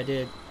fat if I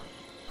did.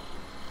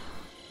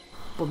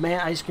 But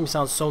man, ice cream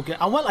sounds so good.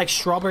 I want like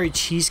strawberry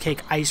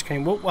cheesecake ice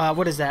cream.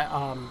 What is that?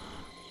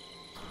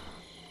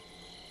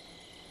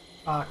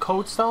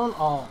 Cold Stone?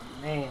 Oh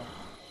man.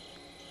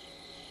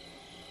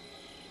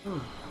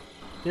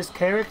 This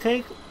carrot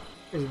cake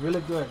is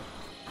really good.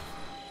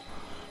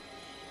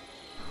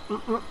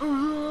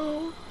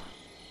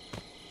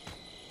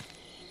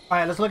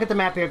 Alright, let's look at the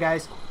map here,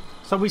 guys.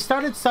 So we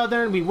started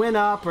southern, we went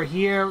up, we're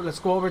here. Let's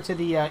go over to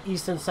the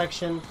eastern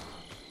section.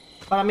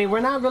 But I mean,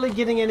 we're not really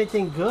getting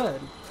anything good.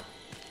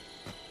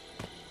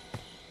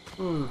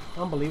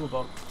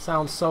 Unbelievable.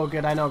 Sounds so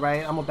good, I know,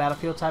 right? I'm a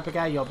Battlefield type of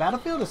guy. Yo,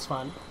 Battlefield is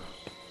fun.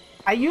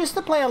 I used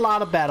to play a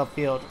lot of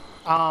Battlefield.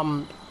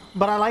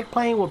 But I like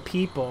playing with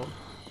people.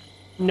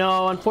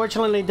 No,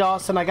 unfortunately,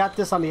 Dawson, I got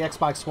this on the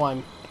Xbox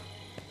One.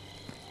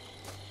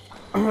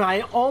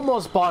 I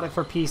almost bought it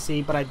for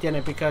PC, but I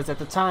didn't because at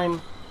the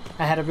time,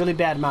 I had a really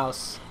bad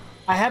mouse.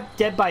 I have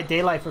Dead by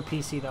Daylight for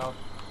PC, though.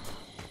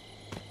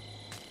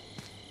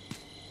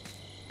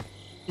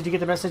 Did you get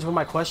the message with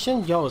my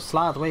question? Yo,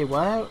 Sloth, wait,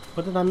 what?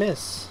 What did I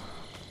miss?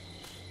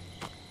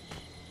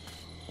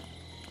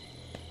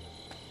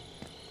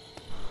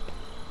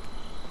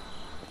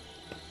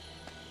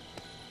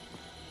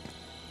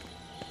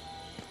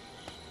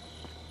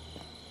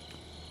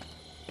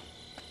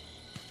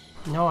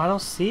 No, I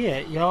don't see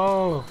it.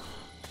 Yo.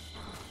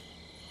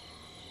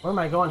 Where am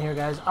I going here,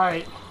 guys?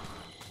 Alright.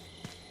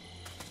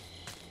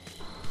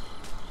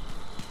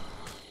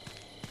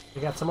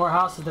 We got some more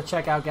houses to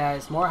check out,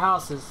 guys. More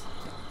houses.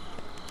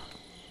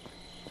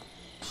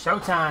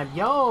 Showtime.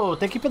 Yo,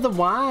 thank you for the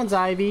wands,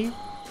 Ivy.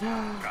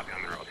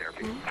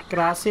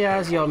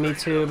 Gracias. Yo, me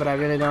too, but I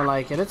really don't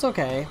like it. It's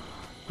okay.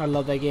 I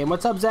love that game.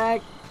 What's up,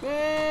 Zach?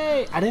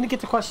 Hey! I didn't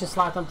get the question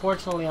slot,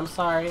 unfortunately. I'm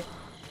sorry.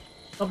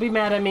 Don't be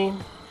mad at me.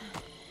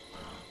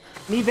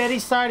 Me very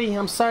sorry.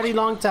 I'm sorry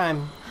long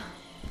time.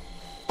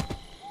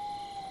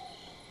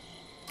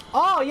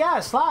 Oh yeah,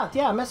 Sloth.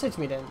 Yeah, message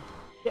me then.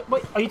 Yeah,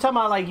 wait, are you talking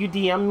about like you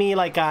DM me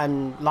like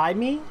on Live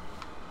Me?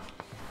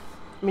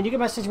 I mean, you can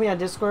message me on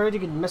Discord. You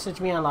can message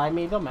me on Live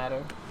Me. Don't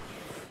matter.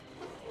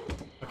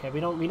 Okay, we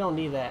don't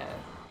need that.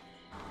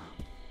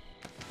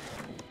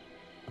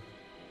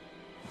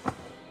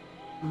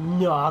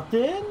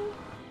 Nothing.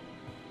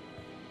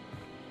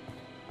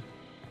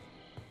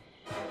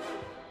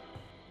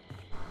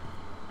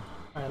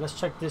 All right, let's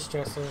check this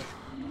dresser.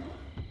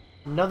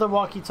 Another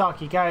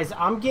walkie-talkie, guys.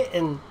 I'm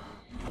getting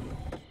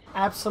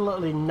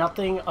absolutely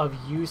nothing of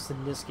use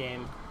in this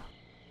game.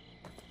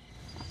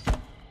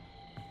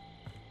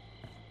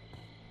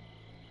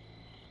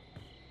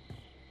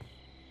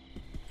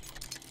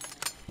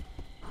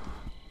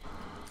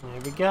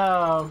 There we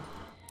go.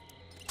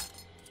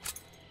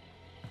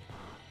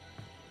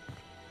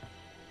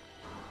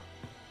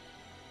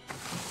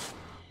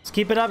 Let's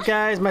keep it up,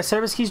 guys. My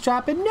service keys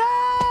dropping.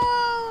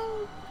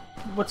 No!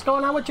 What's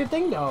going on with your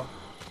thing, though?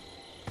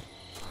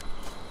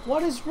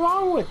 What is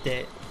wrong with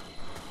it?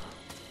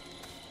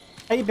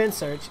 How you been,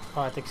 Serge?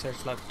 Oh, I think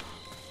Serge left.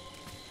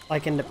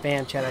 Like in the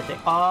fan chat, I think.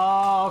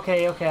 Oh,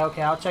 okay.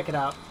 I'll check it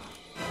out.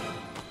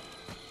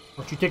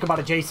 What you think about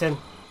it, Jason?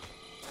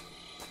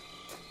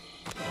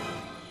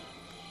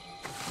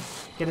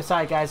 Get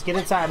inside, guys. Get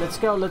inside. Let's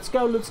go.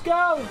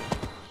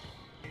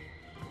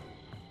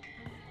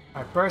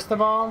 Alright, first of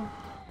all,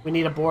 we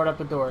need to board up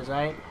the doors,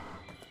 right?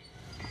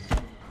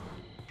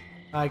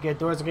 Alright, good.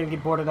 Doors are gonna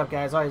get boarded up,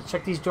 guys. Alright,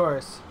 check these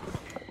doors.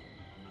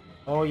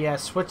 Oh, yeah.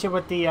 Switch it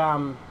with the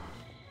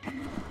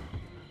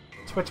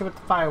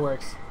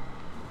fireworks.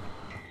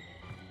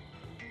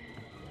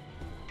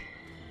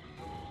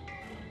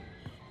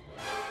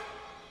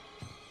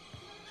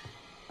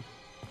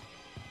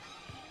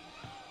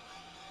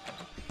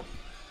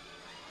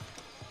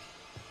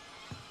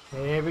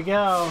 Here we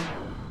go.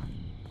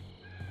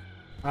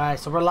 Alright,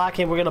 so we're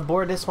locking. We're gonna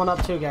board this one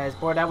up too, guys.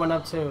 Board that one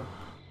up too.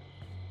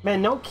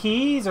 Man, no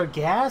keys or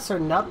gas or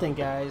nothing,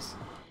 guys.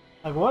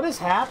 Like, what is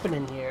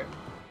happening here?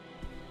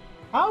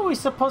 How are we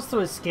supposed to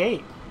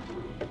escape?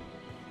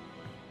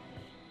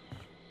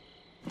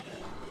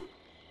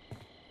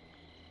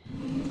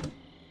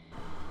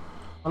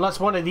 Unless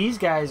one of these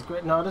guys...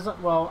 No, it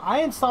doesn't... Well,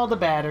 I installed the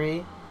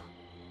battery.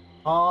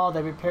 Oh,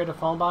 they repaired the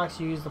phone box.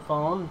 You use the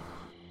phone.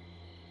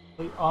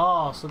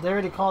 Oh, so they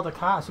already called the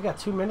cops. We got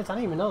 2 minutes? I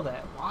didn't even know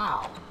that.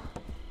 Wow.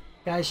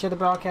 Guys, share the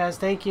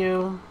broadcast. Thank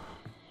you.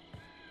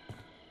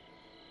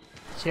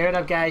 Share it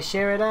up, guys.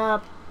 Share it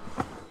up.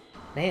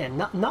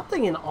 Man,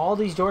 nothing in all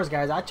these drawers,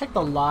 guys. I checked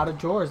a lot of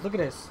drawers. Look at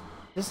this.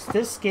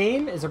 This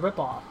game is a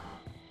ripoff.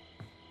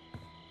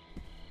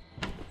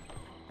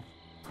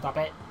 Stop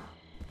it.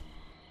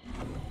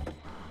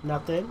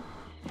 Nothing.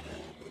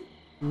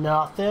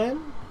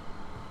 Nothing.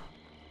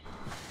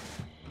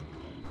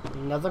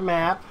 Another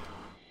map.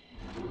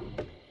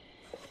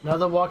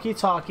 Another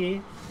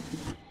walkie-talkie.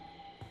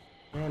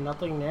 Man,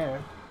 nothing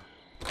there.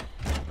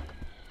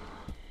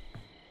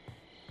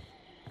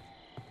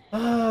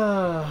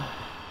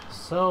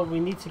 So we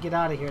need to get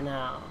out of here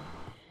now.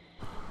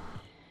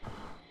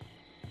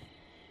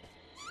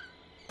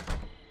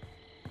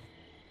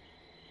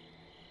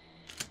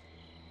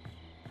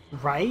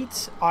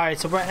 Right? Alright,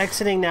 so we're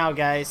exiting now,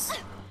 guys.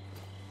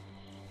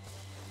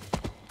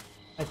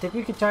 I think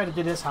we could try to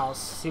do this house.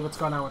 See what's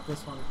going on with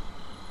this one.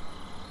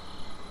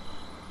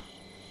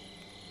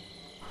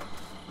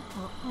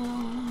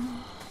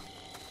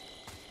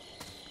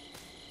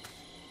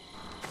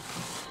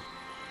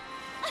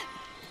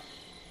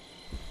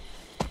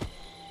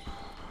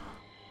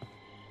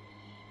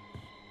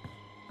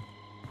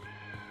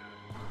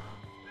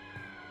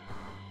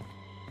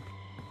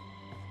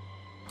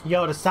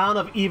 Yo, the sound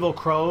of evil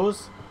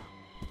crows.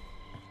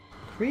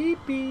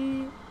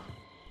 Creepy.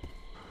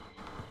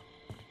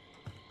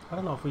 I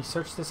don't know if we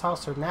searched this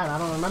house or not. I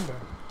don't remember.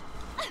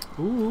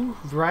 Ooh,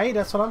 right?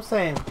 That's what I'm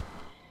saying.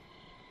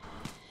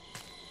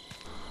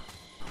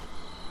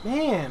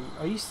 Man,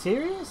 are you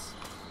serious?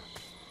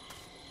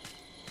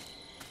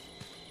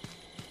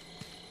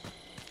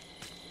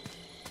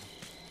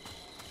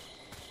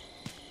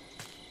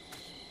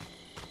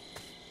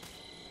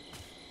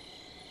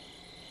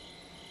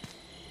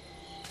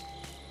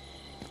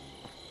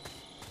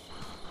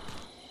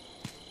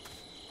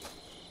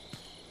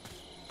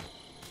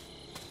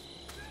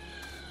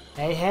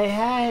 Hey, hey,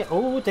 hey.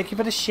 Oh, thank you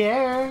for the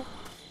share.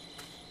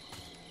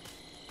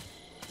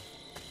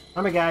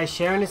 Remember, guys,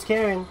 sharing is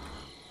caring.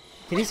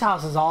 These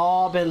houses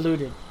all been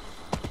looted.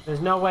 There's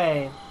no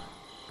way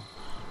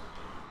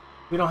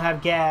we don't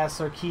have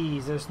gas or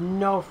keys. There's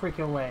no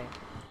freaking way.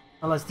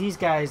 Unless these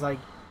guys, like...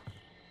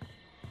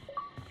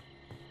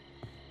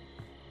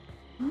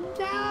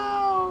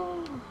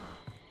 No!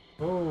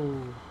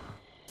 Oh.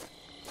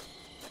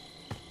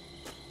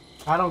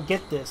 I don't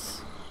get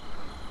this.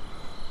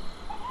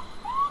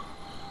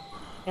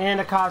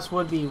 And the cops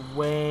would be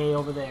way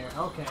over there.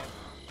 Okay.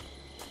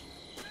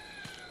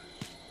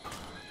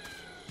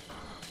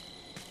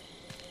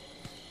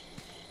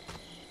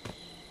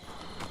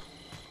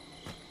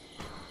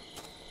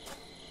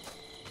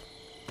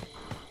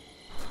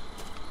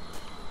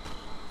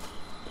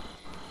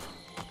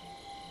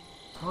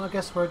 Well, I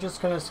guess we're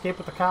just gonna escape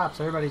with the cops.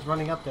 Everybody's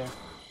running up there.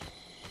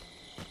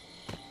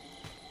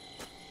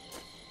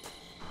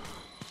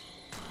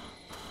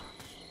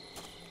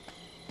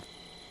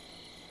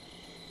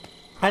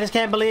 I just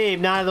can't believe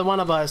neither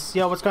one of us.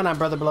 Yo, what's going on,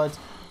 Brother Bloods?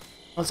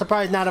 I'm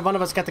surprised neither one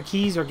of us got the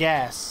keys or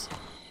gas.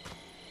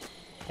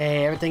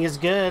 Hey, everything is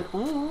good.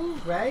 Ooh,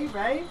 right,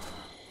 right?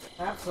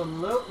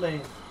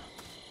 Absolutely.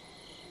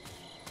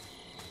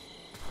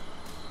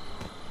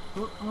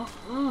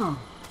 Mm-mm-mm.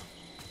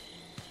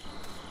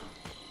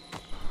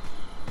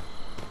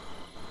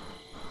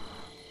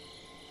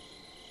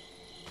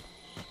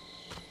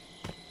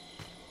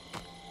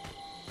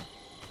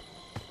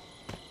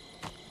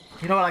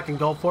 You know what I can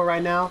go for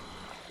right now?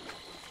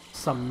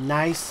 Some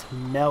nice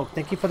milk.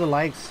 Thank you for the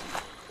likes.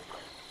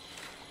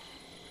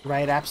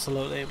 Right,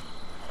 absolutely.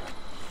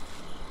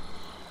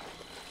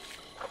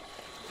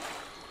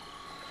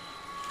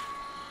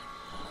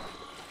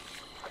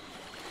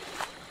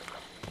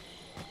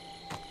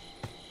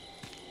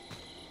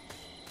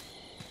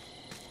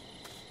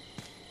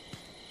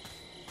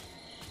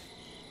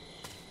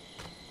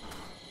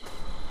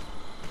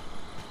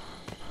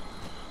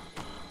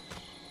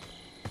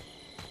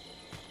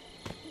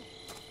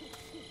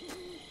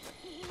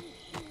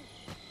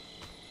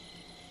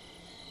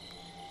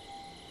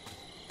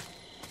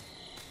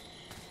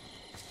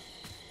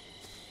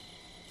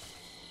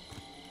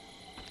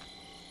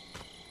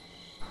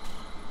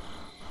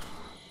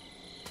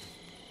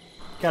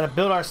 Gotta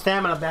build our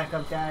stamina back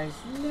up, guys.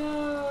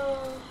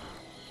 No.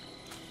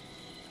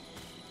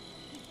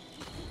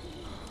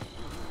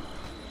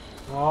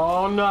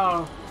 Oh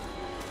no.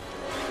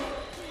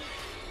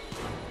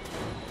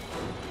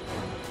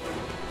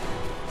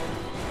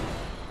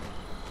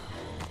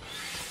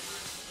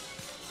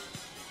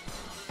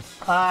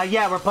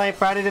 Yeah, we're playing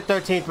Friday the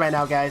 13th right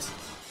now, guys.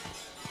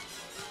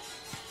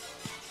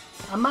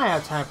 I might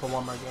have time for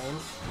one more game.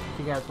 If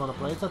you guys want to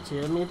play, it's up to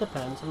you. I mean, it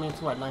depends. I mean,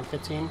 it's what,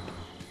 9:15?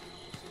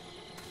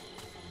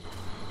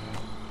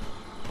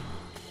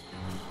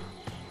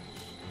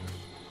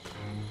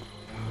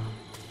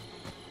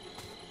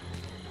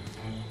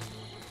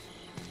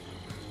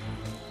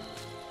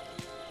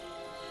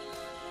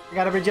 I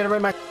gotta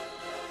regenerate my...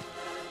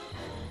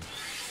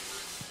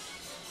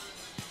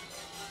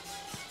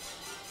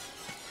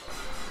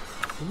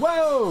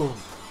 Whoa!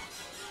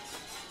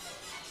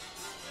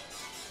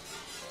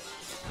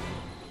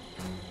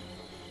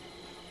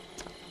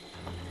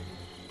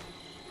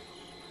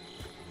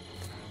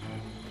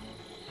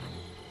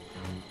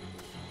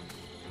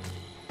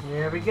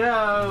 Here we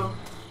go.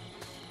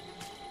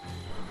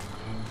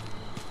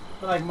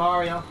 Like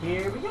Mario.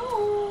 Here we go.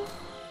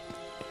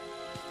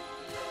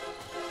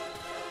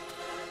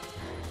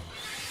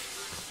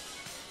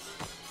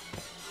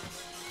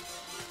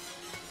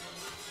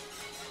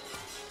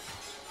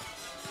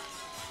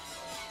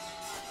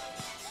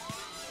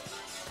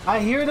 I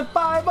hear the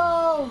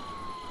Bible!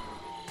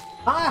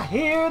 I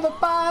hear the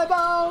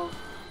Bible!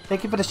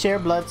 Thank you for the share,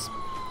 Bloods.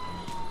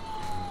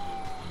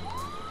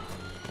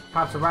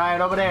 Cops are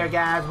right over there,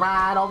 guys.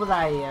 Right over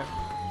there.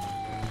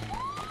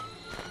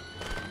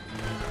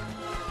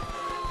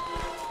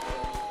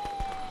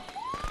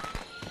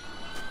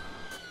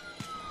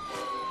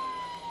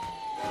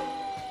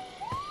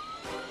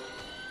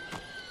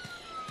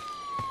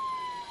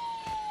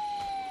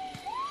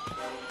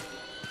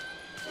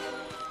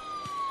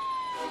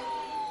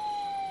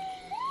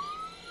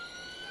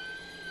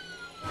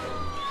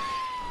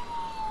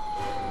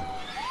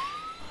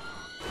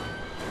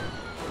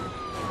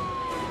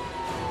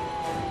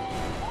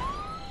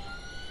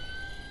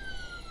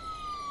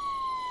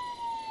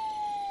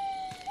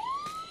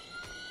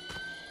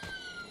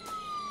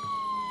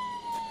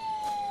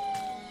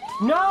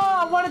 No,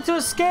 I wanted to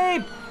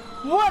escape.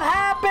 What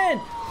happened?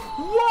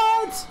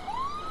 What?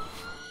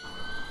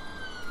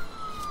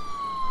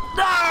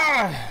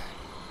 Ah!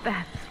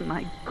 That's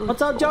my good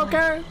What's up, boy.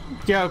 Joker?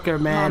 Joker,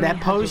 man, Mommy that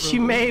has post a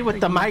you release made for with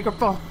the you.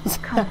 microphones.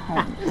 Come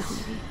home,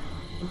 sweetie.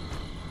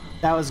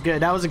 That was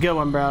good. That was a good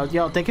one, bro.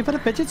 Yo, thank you for the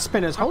fidget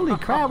spinners. Holy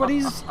crap, where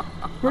these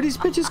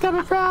bitches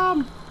coming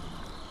from?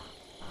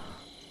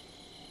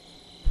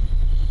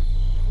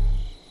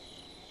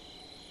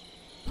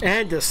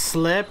 And the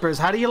slippers.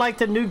 How do you like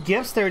the new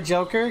gifts there,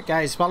 Joker?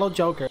 Guys, follow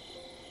Joker.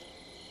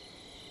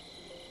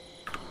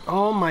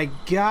 Oh my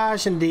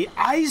gosh, and the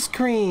ice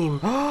cream.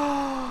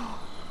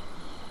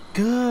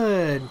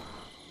 Good.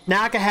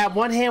 Now I can have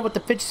one hand with the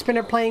fidget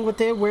spinner playing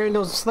with it, wearing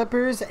those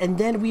slippers, and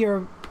then we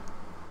are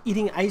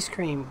eating ice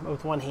cream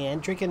with one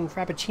hand, drinking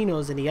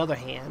frappuccinos in the other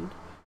hand.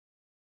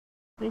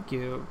 Thank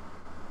you.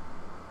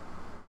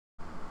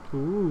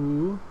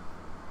 Ooh.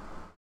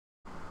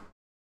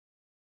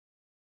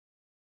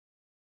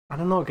 I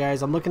don't know,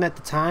 guys. I'm looking at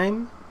the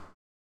time.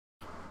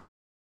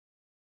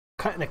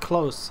 Cutting it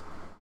close.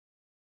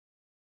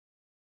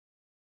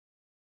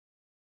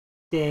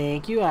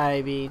 Thank you,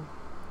 Ivy.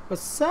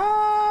 What's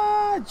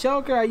up,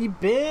 Joker? How you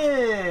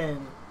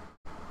been?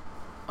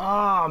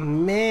 Oh,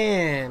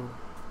 man.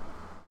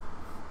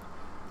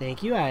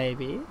 Thank you,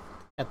 Ivy.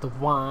 Got the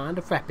wand,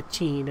 the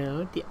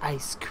frappuccino, the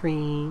ice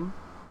cream.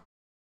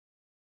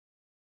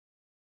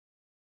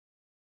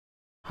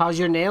 How's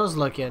your nails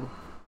looking?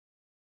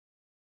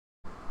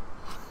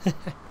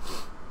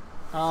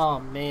 Oh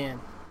man.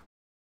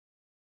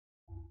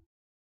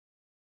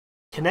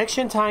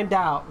 Connection timed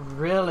out.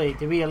 Really?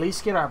 Did we at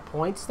least get our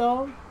points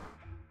though?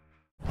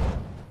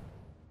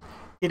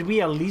 Did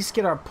we at least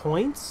get our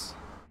points?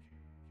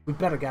 We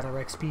better get our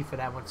XP for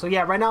that one. So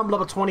yeah, right now I'm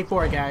level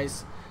 24,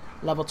 guys.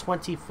 Level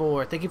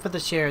 24. Thank you for the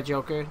share,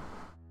 Joker.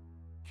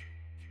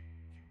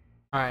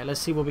 Alright, let's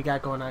see what we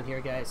got going on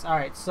here, guys.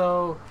 Alright,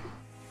 so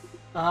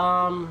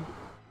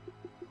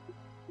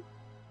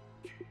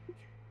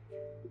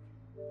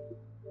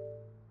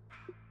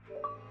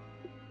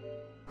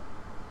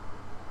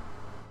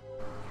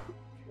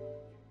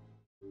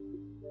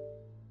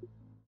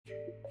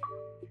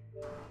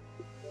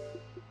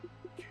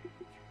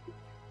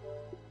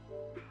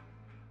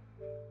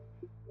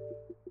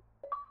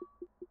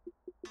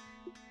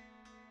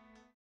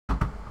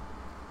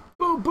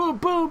boom, boom,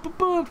 boom, boom,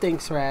 boom.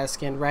 Thanks for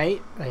asking,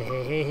 right? Hey,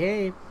 hey, hey,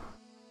 hey.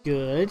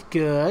 Good,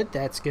 good.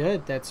 That's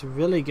good. That's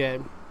really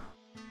good.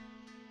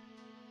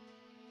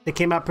 They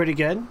came out pretty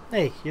good.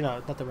 Hey, you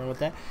know, nothing wrong with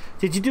that.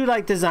 Did you do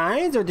like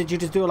designs, or did you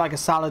just do like a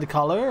solid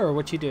color, or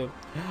what you do?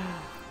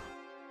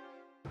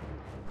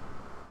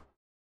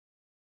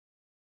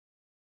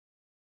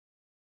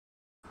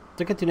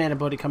 Look at Dunana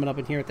Bodhi coming up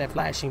in here with that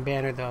flashing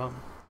banner, though.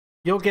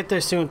 You'll get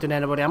there soon,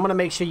 Dunana Bodhi. I'm gonna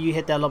make sure you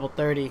hit that level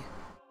 30.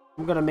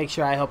 I'm gonna make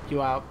sure I help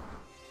you out.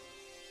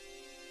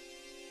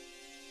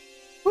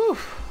 Whew.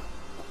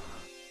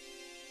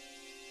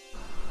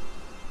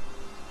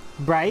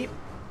 Bright.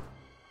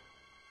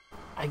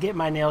 I get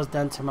my nails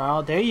done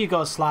tomorrow. There you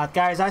go, Sloth.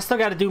 Guys, I still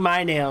gotta do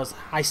my nails.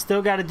 I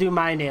still gotta do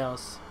my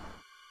nails.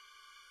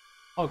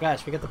 Oh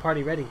gosh, we got the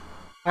party ready.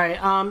 Alright,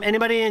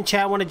 anybody in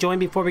chat want to join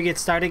before we get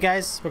started,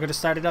 guys? We're gonna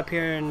start it up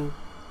here in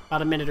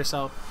about a minute or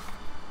so.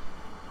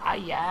 Ah,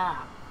 yeah.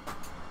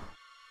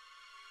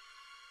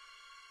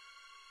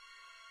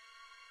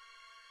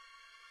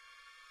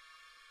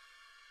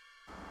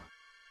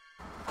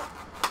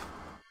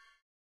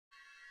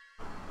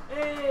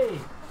 Hey!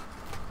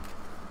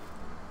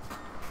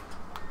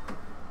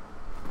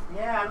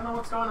 Yeah, I don't know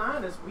what's going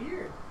on. It's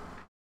weird.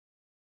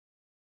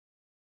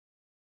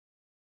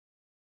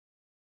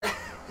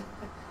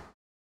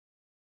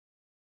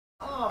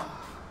 Oh.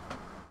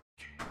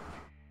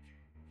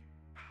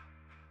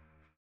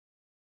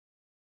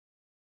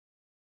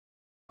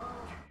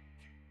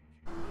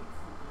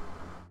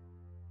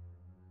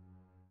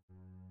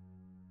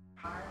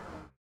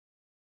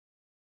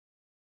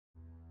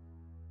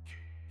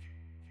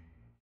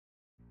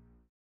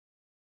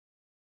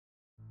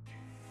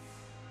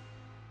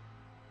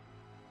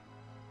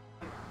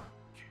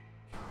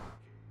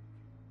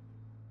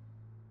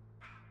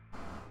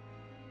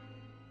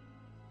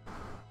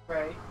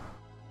 Right.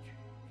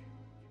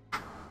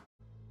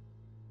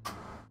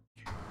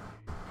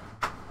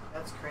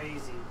 That's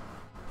crazy.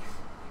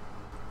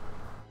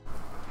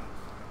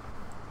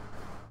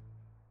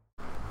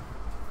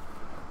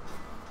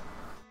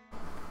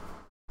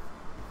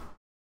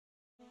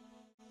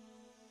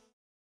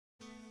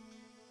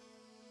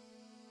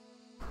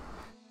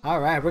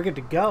 Alright, we're good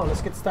to go.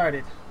 Let's get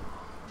started.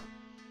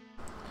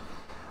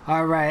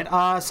 Alright,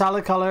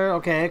 solid color.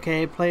 Okay,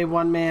 okay. Play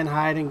one man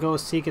hide and go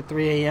seek at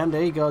 3 a.m.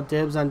 There you go.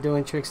 Dibs on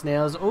doing Tricks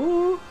nails.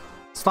 Ooh!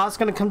 Sloth's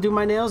gonna come do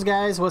my nails,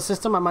 guys. What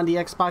system? I'm on the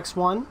Xbox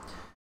One.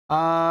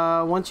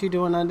 Once you're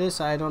doing on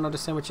this, I don't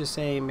understand what you're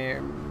saying,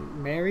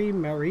 Marie?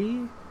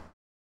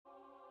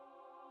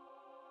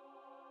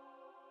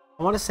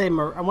 I want to say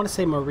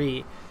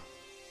Marie.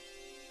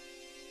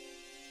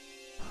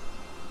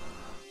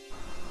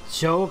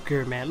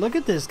 Joker, man, look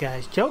at this,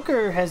 guys.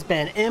 Joker has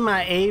been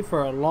MIA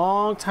for a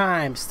long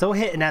time, still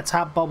hitting that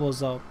top bubbles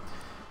though.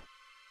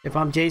 If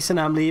I'm Jason,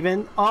 I'm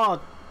leaving.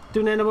 Oh,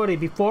 dude, anybody,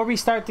 before we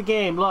start the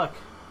game, look.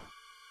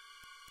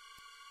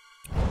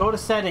 Go to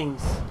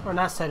settings, or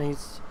not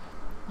settings.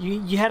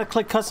 You had to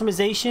click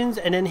customizations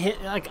and then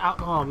hit like,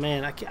 oh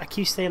man, I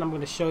keep saying I'm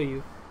going to show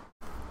you.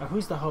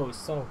 Who's the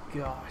host? Oh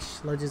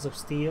gosh, Legends of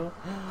Steel.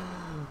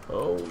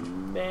 Oh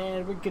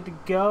man, we're good to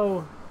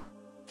go.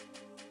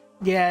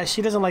 Yeah,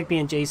 she doesn't like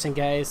being Jason,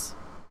 guys.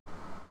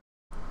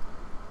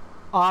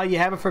 Oh, you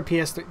have it for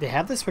PS3. They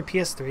have this for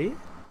PS3?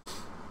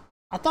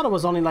 I thought it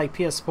was only like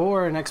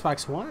PS4 and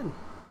Xbox One.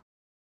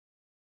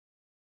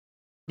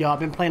 Yo, I've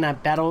been playing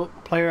that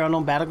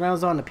PlayerUnknown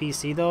Battlegrounds on the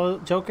PC though,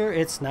 Joker.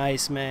 It's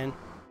nice, man.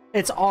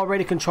 It's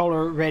already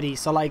controller ready,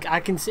 so like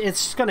I can see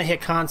it's gonna hit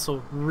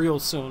console real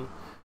soon.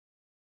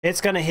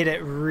 It's gonna hit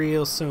it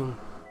real soon.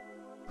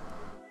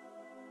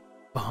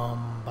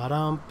 Bum ba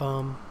dum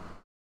bum.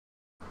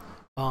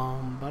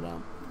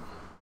 Ba-dum.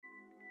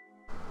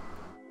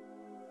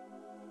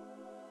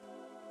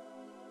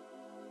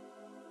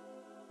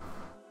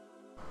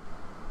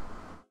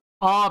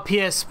 Oh,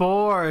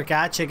 PS4.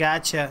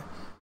 Gotcha.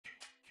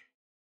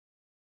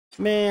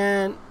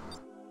 Man.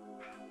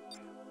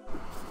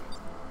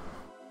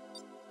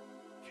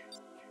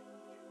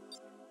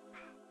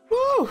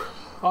 Woo!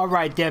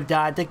 Alright,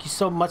 DevDod. Thank you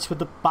so much for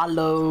the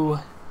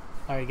follow.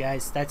 Alright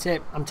guys, that's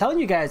it. I'm telling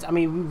you guys, I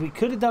mean, we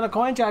could have done a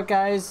coin drop,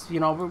 guys.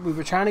 You know, we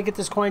were trying to get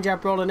this coin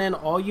drop rolling in.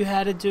 All you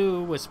had to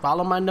do was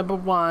follow my number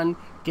 1,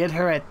 get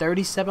her at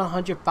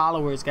 3,700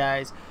 followers,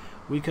 guys.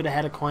 We could have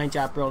had a coin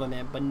drop rolling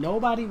in. But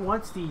nobody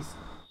wants these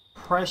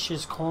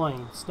precious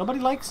coins. Nobody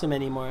likes them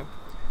anymore.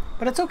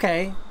 But it's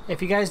okay.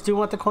 If you guys do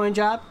want the coin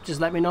drop,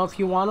 just let me know if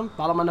you want them.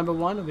 Follow my number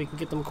 1 and we can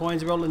get them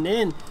coins rolling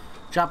in.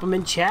 Drop them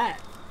in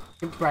chat.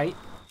 Right.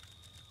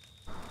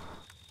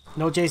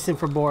 No Jason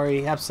for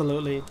Bori,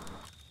 absolutely.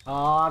 Oh,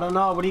 I don't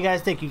know. What do you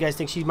guys think? You guys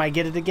think she might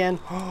get it again?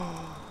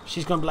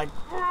 She's gonna be like,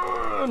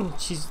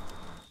 she's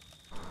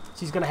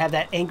gonna have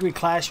that angry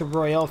Clash of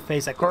Royale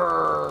face, like.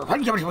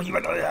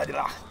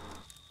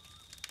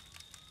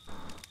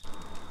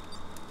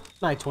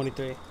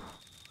 923.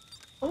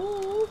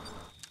 Oh.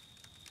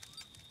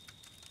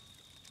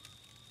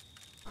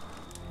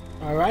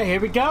 All right, here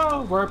we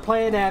go. We're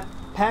playing at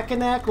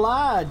Packanack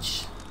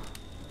Lodge,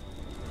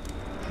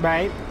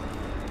 right?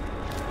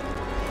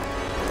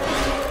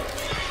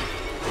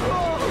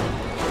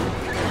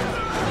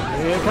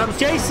 Here comes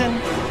Jason.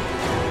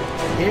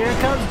 Here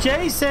comes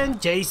Jason.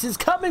 Jason's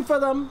coming for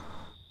them.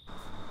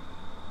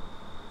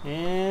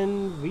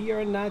 And we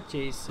are not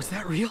Jason. Was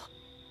that real?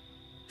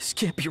 This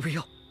can't be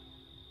real.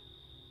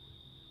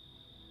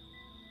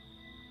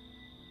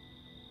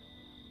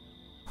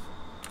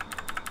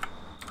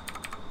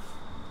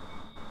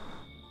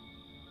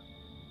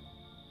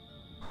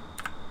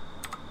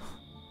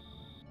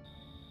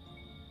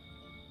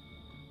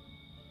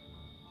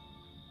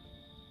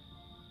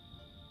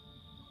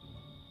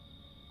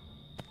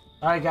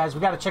 Alright guys, we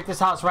gotta check this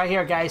house right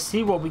here, guys.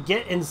 See what we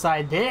get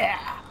inside there.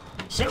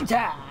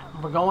 Showtime!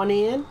 We're going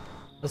in.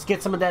 Let's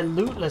get some of that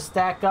loot. Let's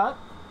stack up.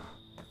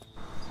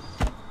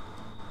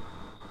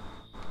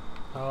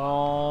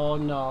 Oh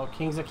no.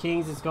 Kings of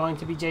Kings is going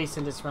to be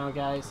Jason this round,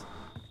 guys.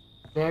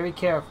 Very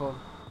careful.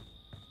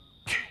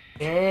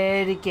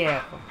 Very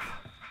careful.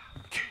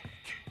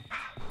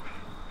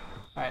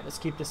 Alright, let's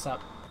keep this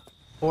up.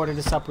 Order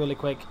this up really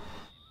quick.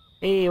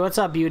 Hey, what's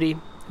up, beauty?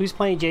 Who's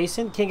playing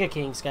Jason? King of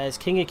Kings, guys.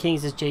 King of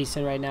Kings is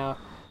Jason right now.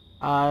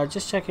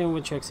 Just checking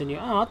with tricks in you.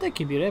 Oh, thank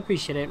you, beauty. I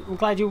appreciate it. I'm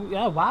glad you.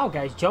 Oh, wow,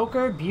 guys.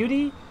 Joker,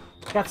 beauty.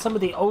 Got some of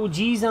the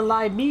OGs and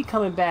live me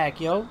coming back,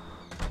 yo.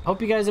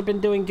 Hope you guys have been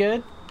doing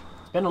good.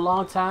 It's been a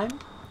long time.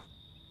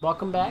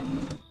 Welcome back.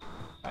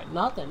 All right,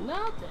 nothing.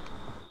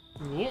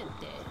 Niente.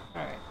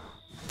 All right.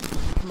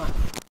 Come on.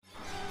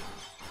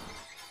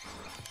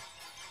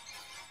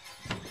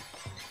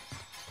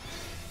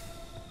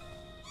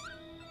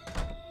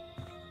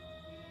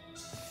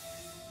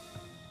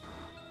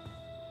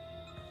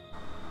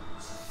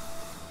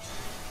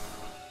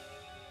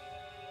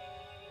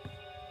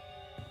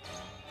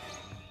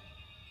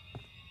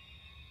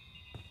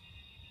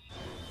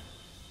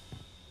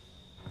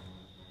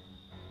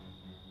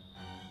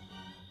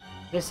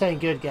 This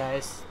ain't good,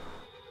 guys.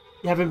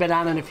 You haven't been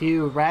on in a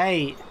few.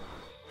 Right.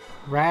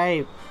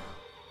 Right.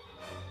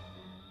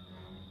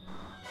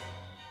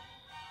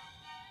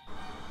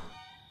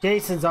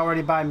 Jason's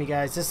already by me,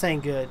 guys. This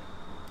ain't good.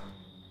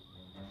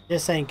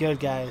 This ain't good,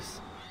 guys.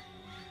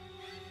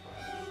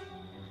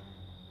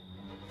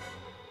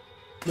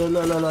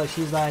 Look.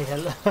 She's like,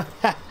 hello.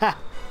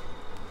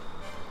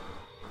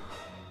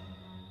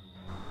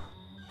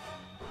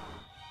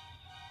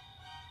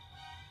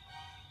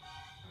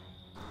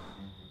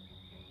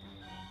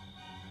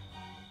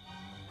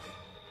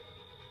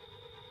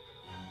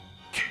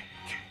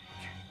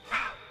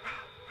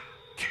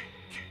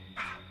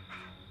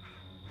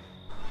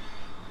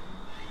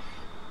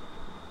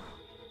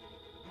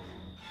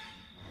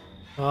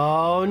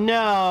 Oh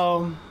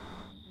no.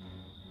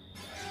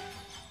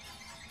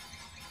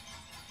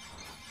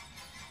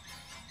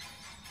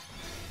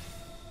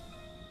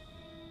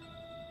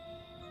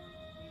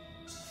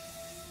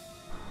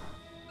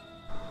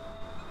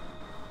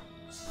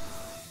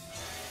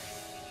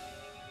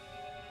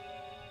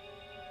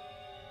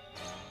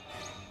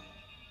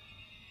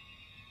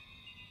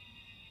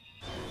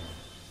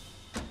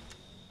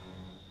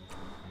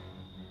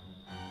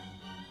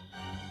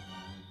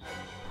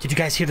 Did you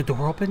guys hear the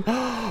door open?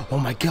 Oh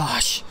my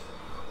gosh.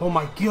 Oh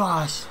my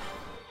gosh.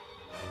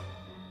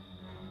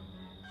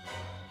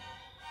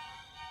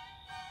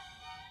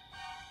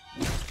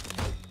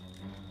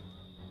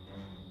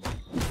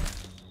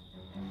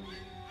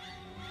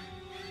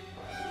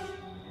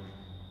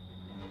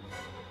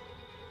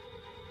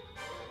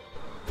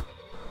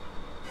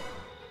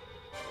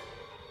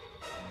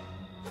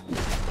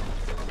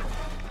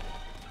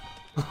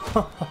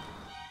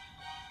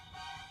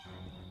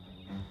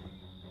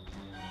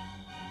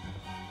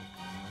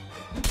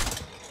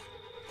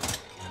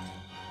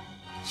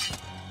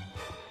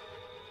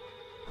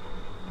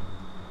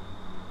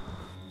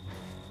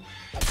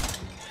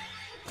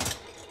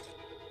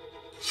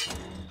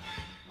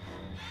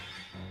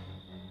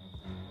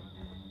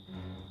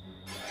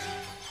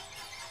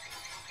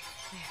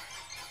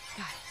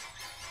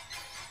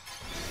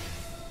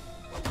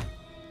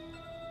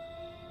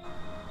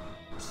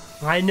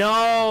 I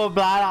know,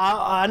 but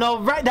I know,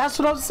 right? That's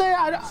what I'm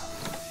saying.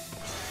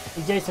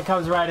 Jason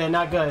comes right in,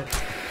 not good.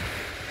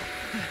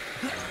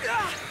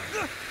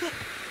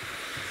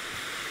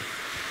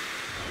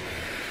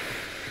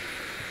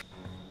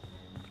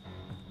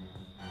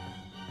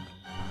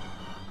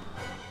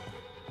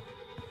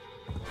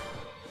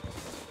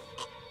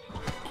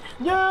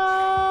 Yo!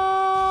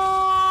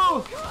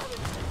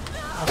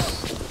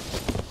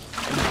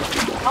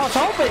 I was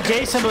hoping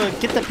Jason would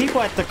get the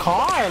people at the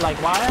car.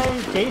 Like, why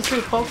is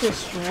Jason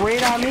focused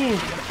straight on me?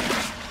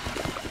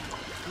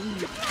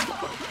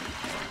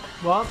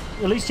 Well,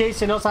 at least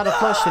Jason knows how to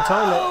flush the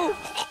toilet.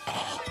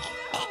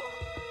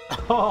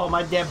 Oh,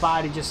 my dead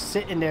body just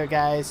sitting there,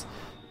 guys.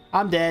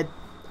 I'm dead.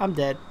 I'm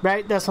dead.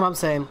 Right? That's what I'm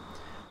saying.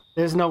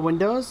 There's no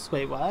windows?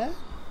 Wait, what?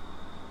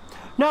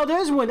 No,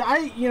 there's window.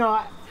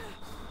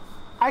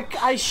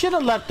 I should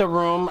have left the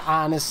room,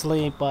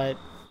 honestly, but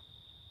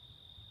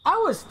I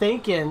was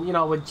thinking, you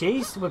know, with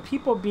Jason, with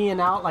people being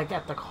out, like,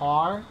 at the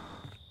car,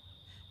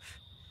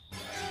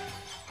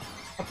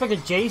 I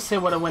figured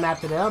Jason would have went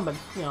after them, but,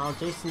 you know,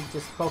 Jason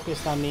just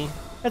focused on me.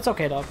 It's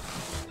okay, though.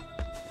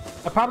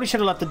 I probably should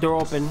have left the door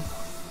open.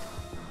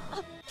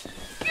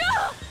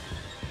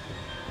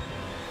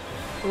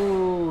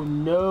 Oh,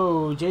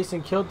 no.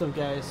 Jason killed them,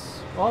 guys.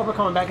 Oh, we're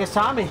coming back as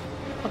Tommy.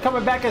 We're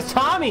coming back as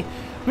Tommy.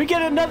 We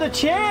get another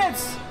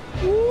chance.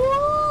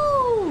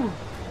 Woo!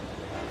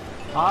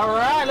 All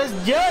right, let's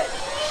do it.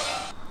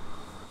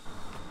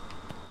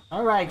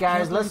 All right,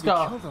 guys, let's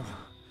go.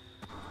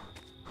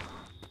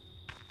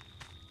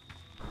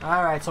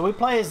 All right, so we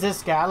play as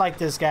this guy. I like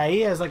this guy. He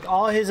has, like,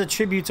 all his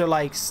attributes are,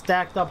 like,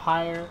 stacked up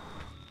higher.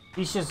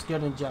 He's just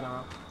good in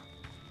general.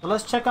 So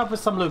let's check out for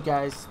some loot,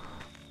 guys.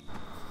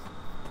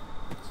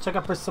 Let's check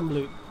out for some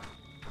loot.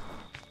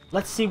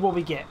 Let's see what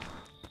we get.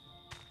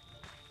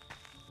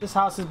 This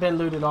house has been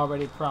looted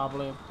already,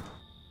 probably.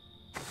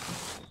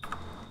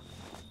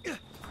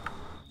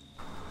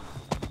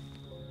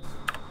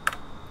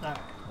 Alright,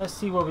 let's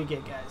see what we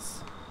get, guys.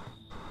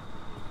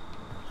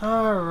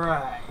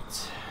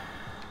 Alright.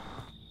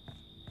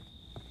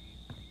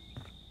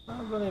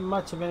 Not really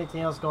much of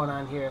anything else going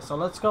on here, so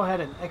let's go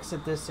ahead and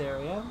exit this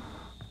area.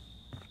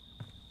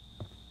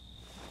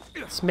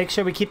 Let's make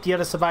sure we keep the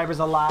other survivors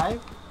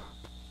alive.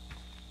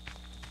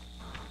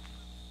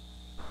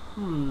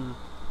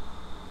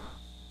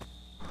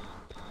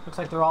 Looks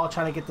like they're all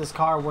trying to get this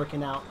car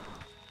working out.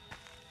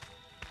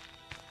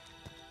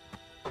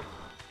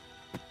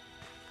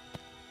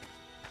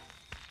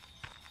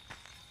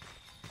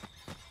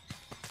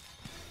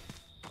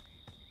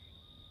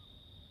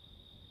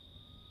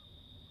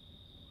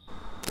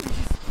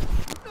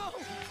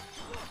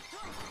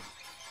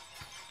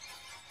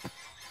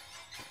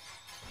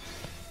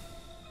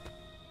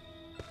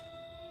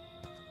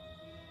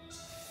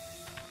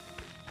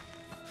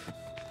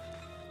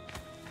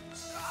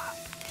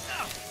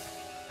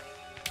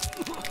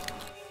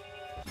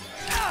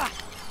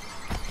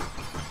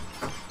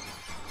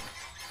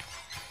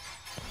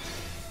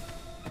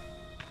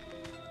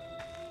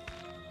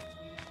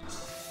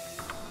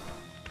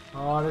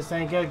 Oh, this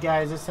ain't good,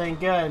 guys. This ain't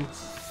good.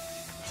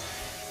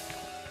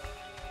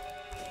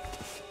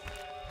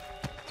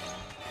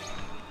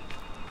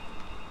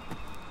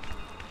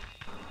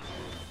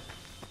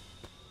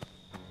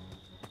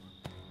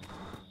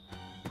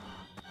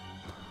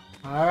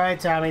 All right,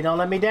 Tommy, don't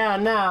let me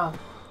down now.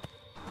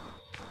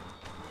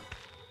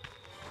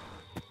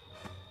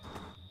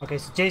 Okay,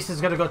 so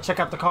Jason's gonna go check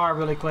out the car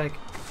really quick.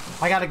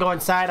 I gotta go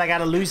inside. I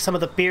gotta lose some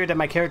of the fear that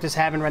my character's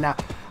having right now.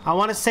 I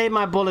want to save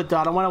my bullet, though.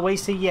 I don't want to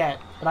waste it yet.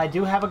 But I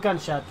do have a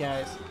gunshot,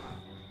 guys.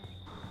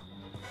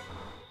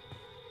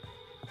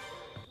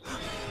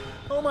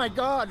 Oh my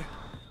god!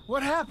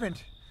 What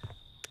happened?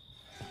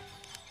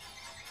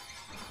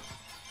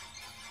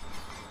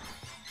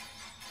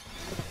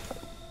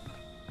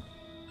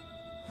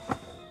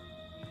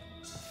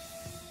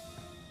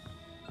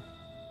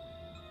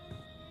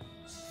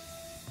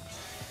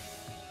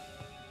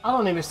 I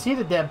don't even see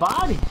the dead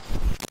body.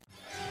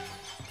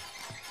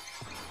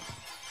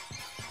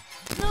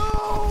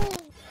 No!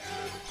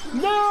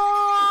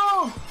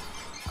 No!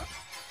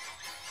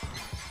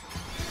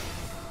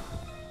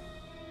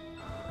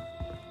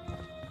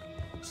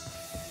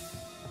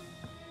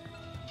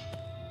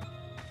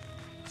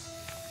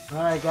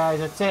 Alright, guys,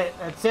 that's it.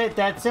 That's it.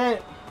 That's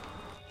it.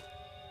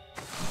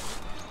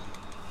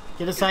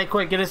 Get inside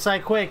quick. Get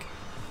inside quick.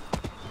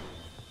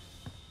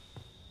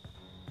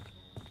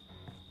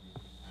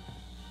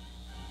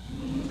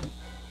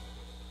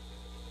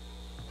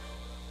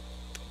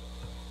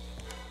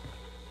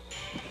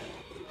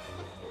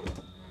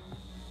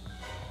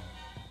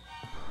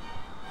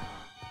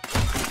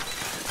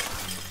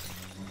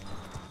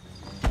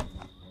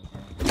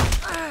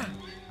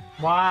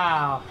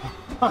 Wow.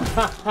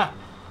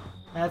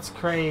 That's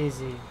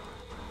crazy.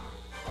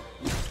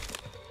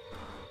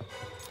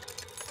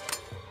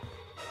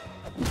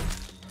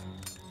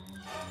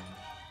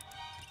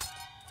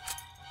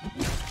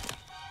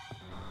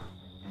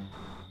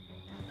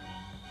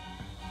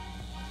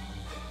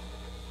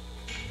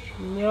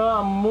 No,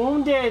 I'm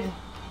wounded.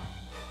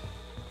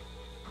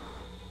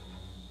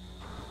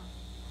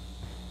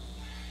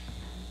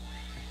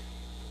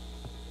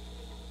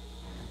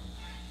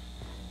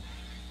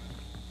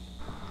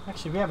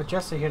 Actually, we have a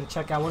dresser here to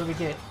check out. What do we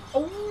get?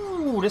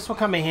 Oh, this will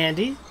come in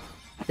handy.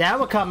 That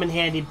will come in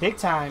handy big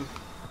time.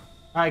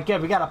 All right,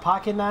 good. We got a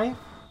pocket knife.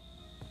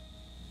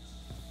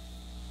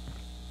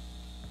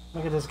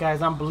 Look at this,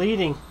 guys. I'm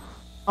bleeding.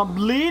 I'm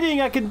bleeding.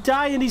 I could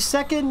die any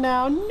second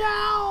now.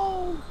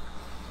 No!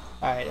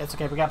 Alright, that's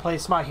okay. We gotta play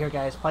it smart here,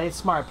 guys. Play it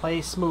smart. Play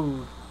it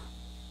smooth.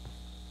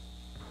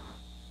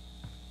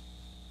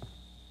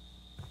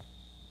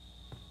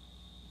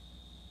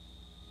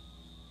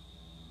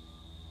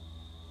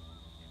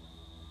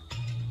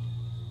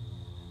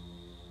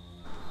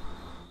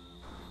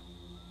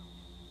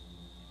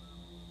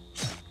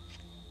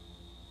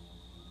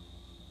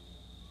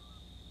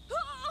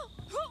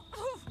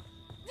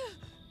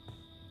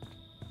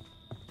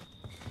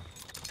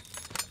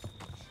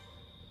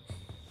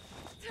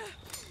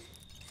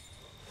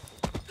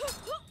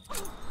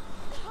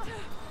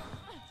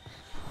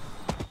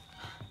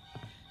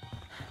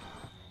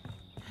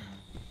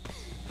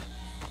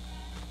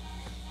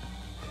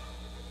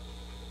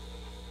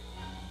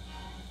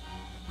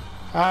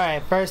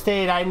 Alright, first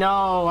aid. I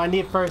know. I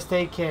need first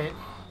aid kit.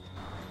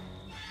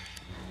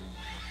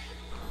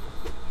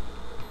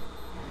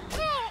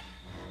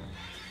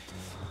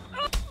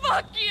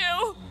 Fuck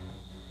you!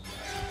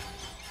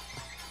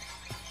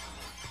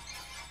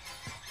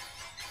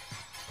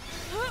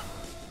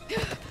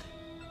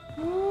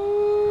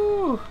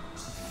 Woo!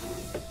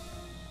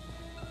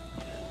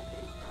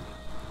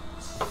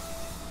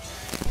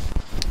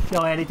 Yo,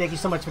 Andy, thank you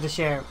so much for the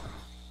share.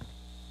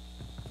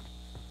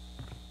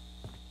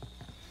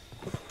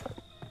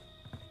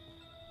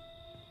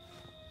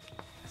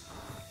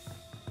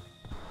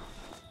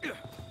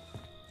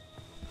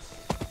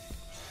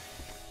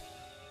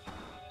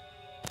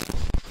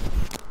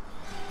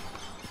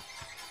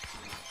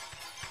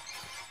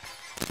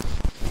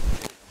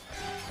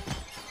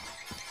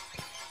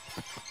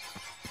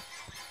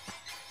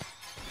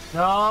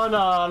 No,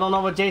 I don't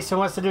know what Jason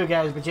wants to do,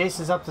 guys, but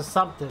Jason's up to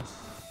something.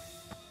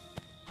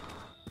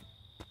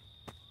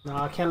 No,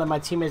 I can't let my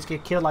teammates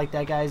get killed like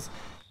that, guys.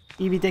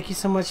 Evie, thank you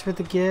so much for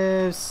the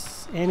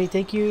gifts. Annie,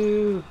 thank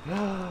you.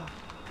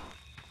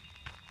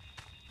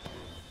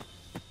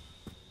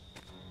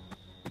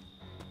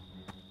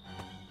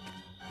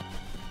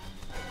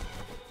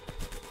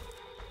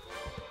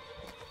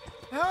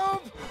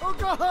 Help! Oh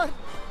God!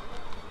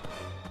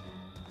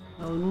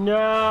 Oh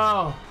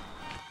no!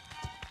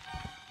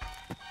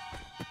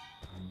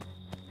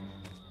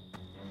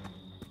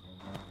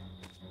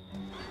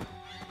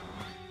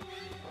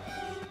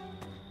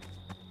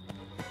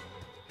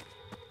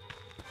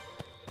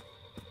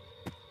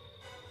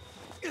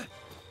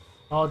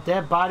 Oh,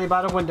 dead body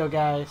by the window,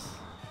 guys.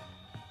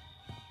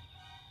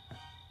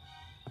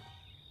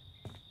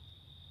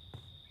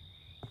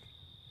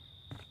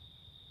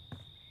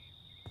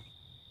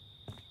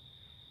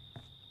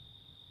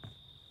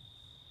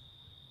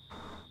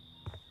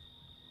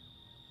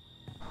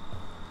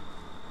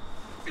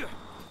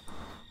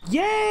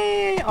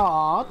 Yay!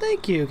 Aw,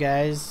 thank you,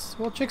 guys.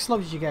 Well, Trix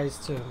loves you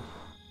guys, too.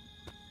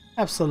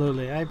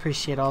 Absolutely. I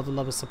appreciate all the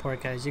love and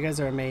support, guys. You guys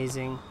are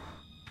amazing.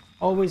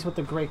 Always with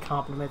the great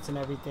compliments and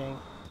everything.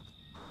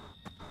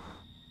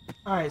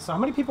 Alright, so how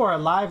many people are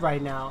alive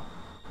right now?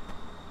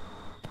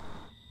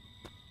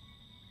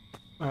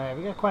 Alright,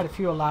 we got quite a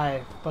few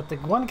alive. But the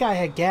one guy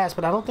had gas,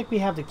 but I don't think we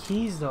have the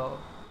keys, though.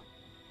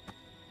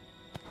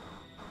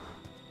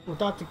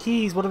 Without the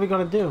keys, what are we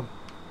gonna do?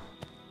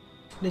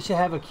 They should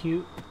have a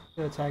cute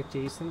to attack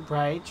Jason.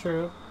 Right,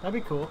 true.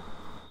 That'd be cool.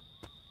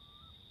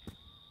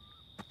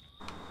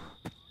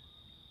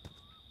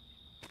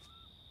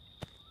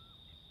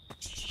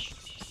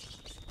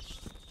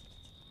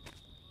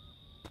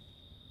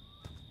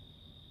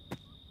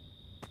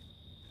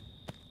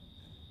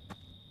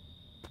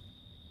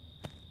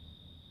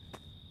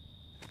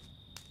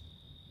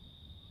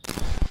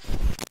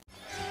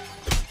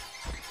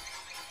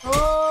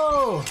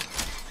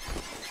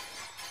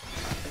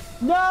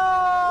 No!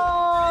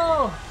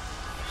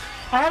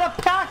 I had a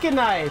pocket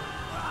knife.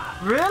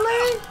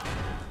 Really?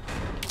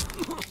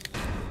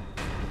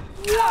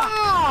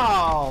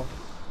 Wow!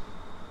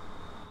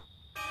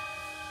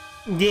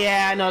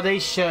 Yeah, no, they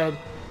should.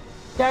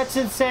 That's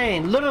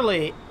insane.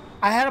 Literally,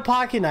 I had a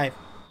pocket knife.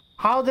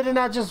 How did it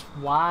not just...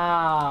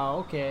 Wow,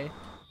 okay.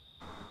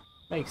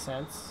 Makes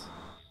sense.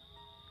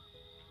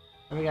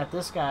 And we got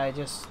this guy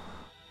just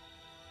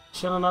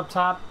chilling up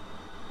top,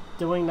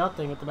 doing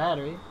nothing with the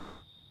battery.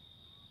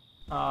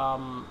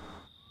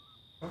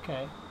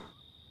 Okay.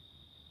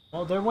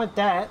 Well, there went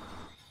that.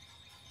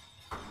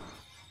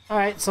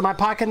 Alright, so my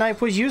pocket knife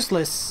was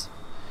useless.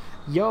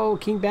 Yo,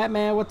 King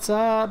Batman, what's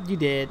up? You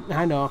did.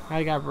 I know.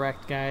 I got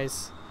wrecked,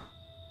 guys.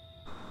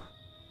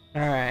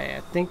 Alright,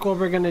 I think what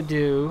we're gonna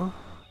do...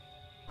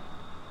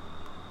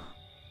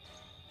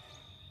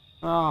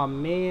 Oh,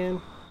 man.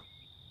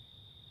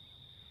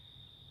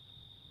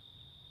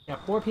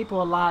 Got 4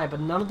 people alive,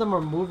 but none of them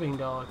are moving,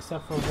 though,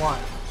 except for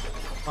one.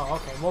 Oh,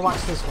 okay. We'll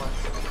watch this one.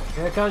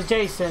 Here comes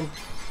Jason.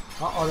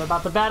 Uh-oh, they're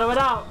about to battle it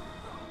out.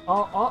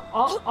 Oh.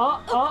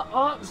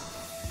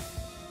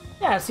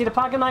 Yeah, see, the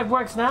pocket knife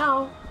works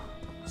now.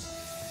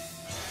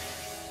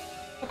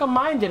 How come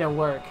mine didn't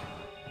work?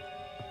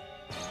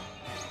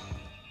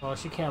 Well,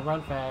 she can't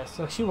run fast,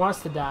 so she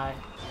wants to die.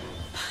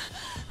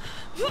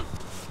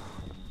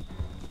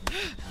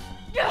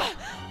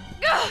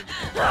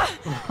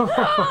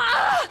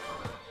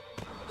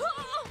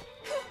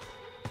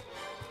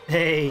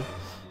 Hey,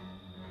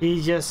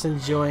 he's just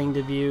enjoying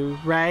the view,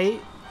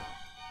 right?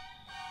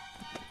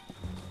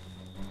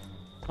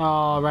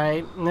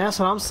 Alright, that's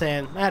what I'm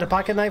saying. I had a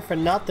pocket knife for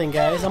nothing,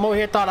 guys. I'm over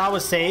here thought I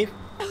was safe.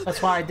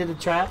 That's why I did the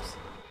traps.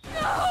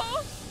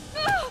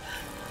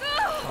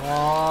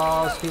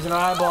 Oh, squeezing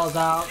our eyeballs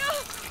out.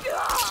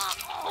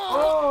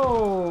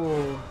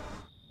 Oh!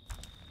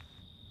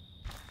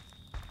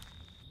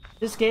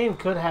 This game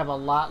could have a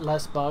lot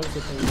less bugs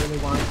if they really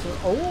wanted to.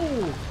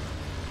 Oh!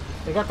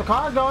 They got the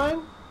car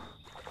going.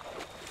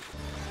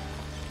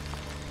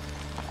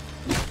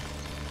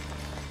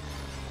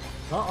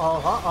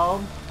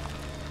 Uh-oh.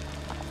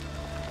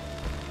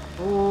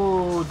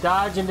 Ooh,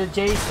 dodging the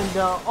Jason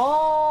though.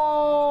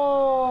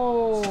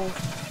 Oh!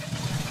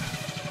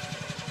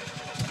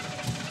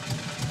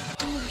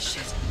 Holy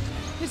shit.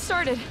 It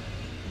started.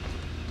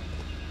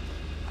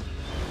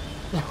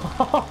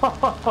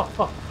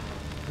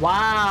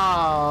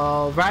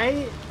 Wow,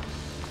 right?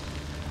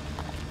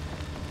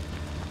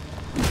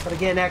 Gotta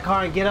get in that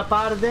car and get up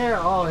out of there.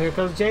 Oh, here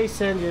comes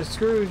Jason. You're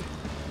screwed.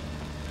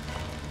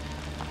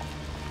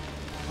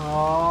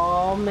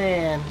 Oh,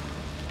 man.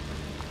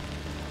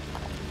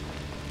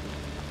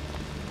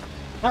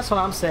 That's what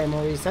I'm saying,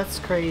 Maurice. That's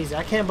crazy.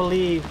 I can't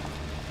believe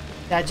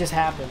that just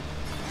happened.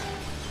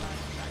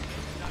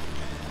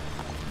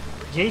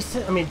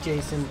 Jason.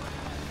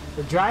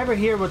 The driver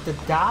here with the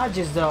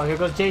dodges, though. Here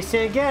goes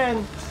Jason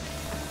again.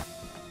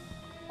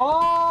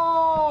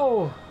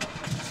 Oh!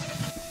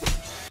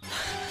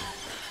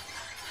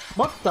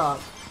 What the?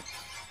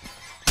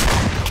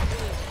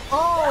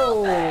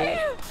 Oh!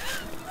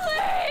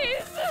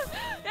 Please!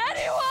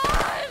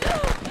 Anyone!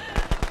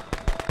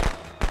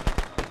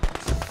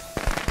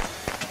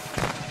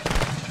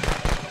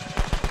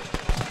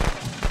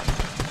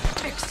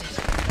 Fixed it.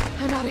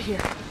 I'm out of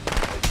here.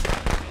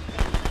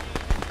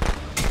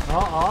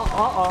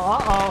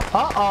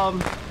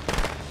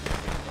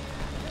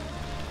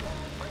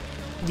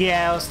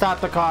 Yeah, it'll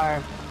stop the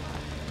car.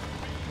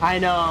 I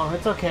know,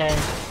 it's okay.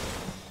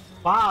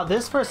 Wow,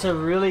 this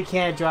person really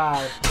can't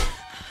drive.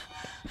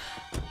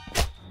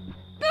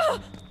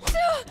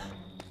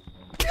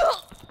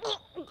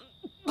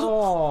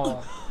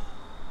 Oh.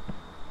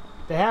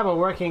 They have a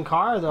working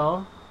car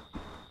though.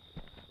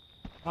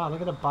 Wow,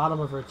 look at the bottom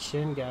of her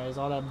chin, guys.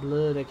 All that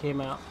blood that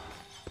came out.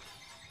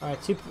 Alright,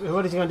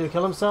 what is he gonna do?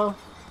 Kill himself?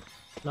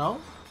 No?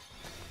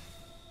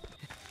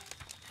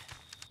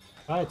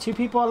 Alright, 2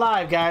 people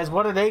alive, guys.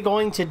 What are they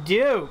going to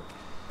do?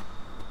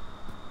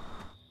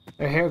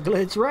 Their hair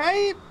glitch,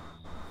 right?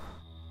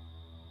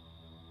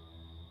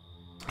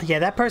 Yeah,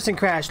 that person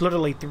crashed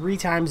literally 3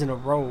 times in a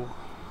row.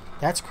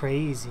 That's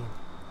crazy.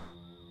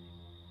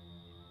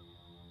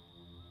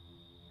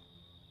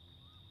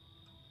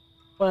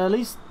 Well, at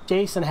least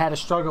Jason had a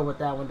struggle with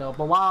that one, though.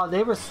 But wow,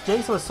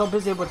 Jason was so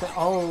busy with the...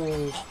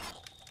 Oh.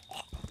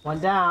 One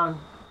down.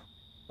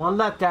 One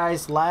left,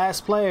 guys.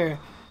 Last player.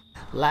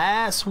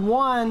 Last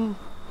one.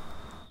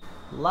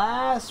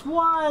 Last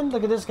one.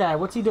 Look at this guy.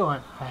 What's he doing?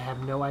 I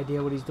have no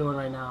idea what he's doing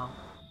right now.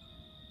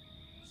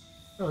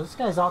 Oh, this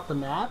guy's off the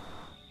map.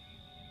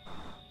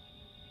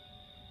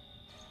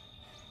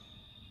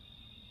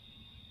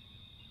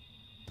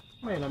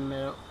 Wait a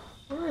minute.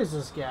 Where is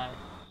this guy?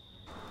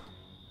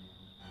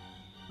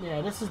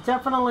 Yeah, this is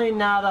definitely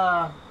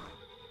not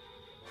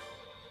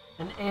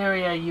an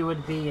area you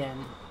would be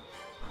in.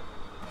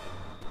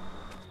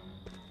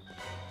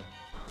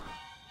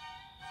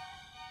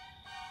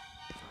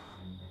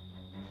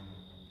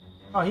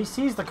 Oh, he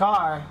sees the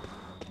car.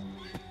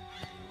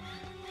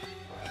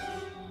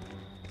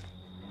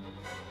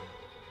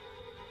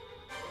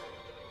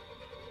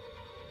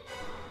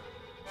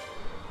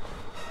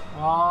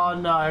 Oh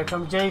no, here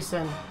comes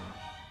Jason.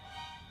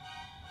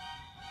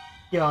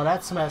 Yo,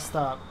 that's messed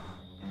up.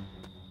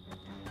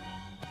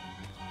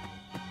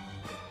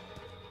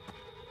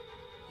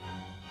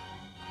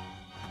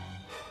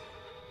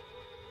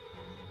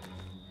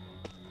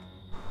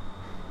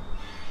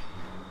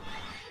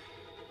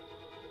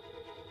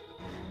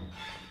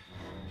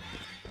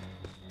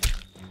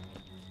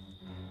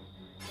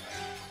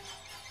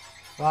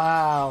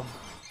 Wow.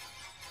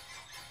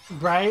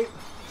 Right?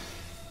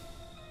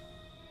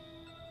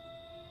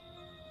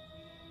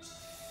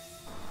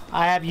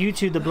 I have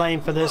YouTube to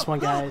blame for this one,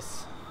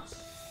 guys.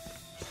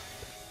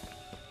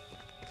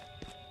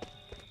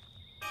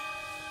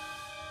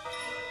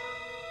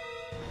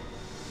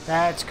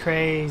 That's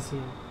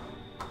crazy.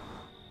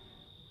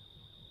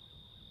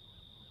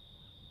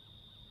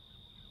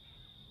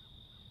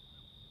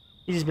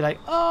 You just be like,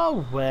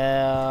 oh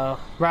well,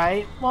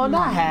 right? Well,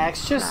 not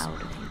hacks, just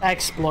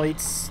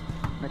exploits.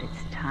 But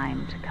it's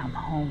time to come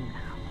home now.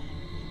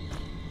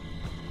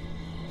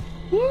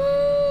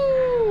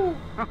 Woo!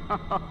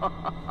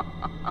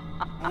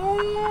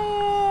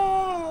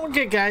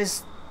 Okay,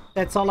 guys,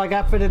 that's all I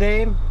got for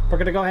today. We're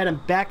gonna go ahead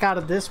and back out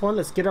of this one.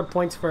 Let's get our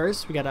points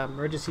first. We got an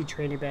emergency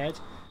training badge.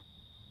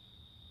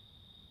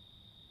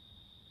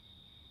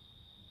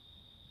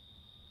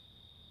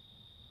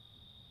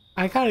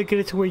 I gotta get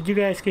it to where you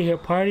guys can hear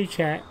party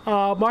chat.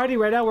 Marty,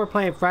 right now we're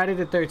playing Friday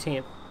the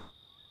 13th.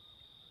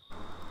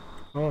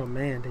 Oh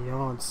man, the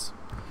yawns.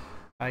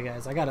 Alright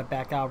guys, I gotta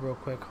back out real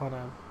quick. Hold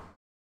on.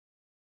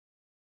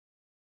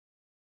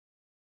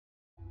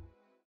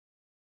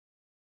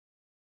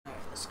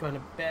 Alright, let's go ahead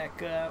and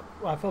back up.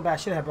 Well, I feel bad. I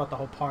should have brought the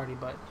whole party,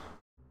 but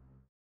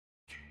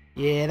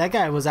yeah, that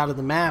guy was out of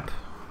the map.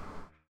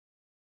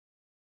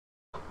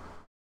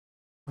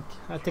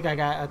 I think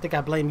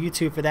I blame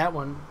YouTube for that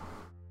one.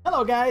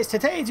 Hello guys,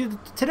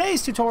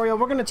 today's tutorial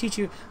we're going to teach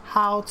you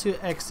how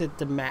to exit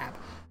the map.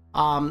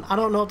 I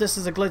don't know if this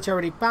is a glitch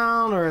already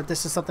found or if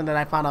this is something that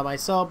I found out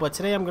myself, but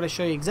today I'm going to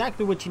show you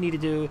exactly what you need to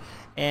do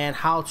and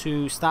how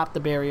to stop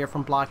the barrier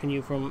from blocking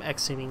you from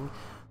exiting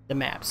the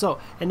map. So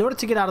in order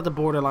to get out of the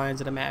borderlines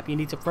of the map, you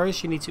need to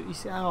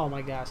oh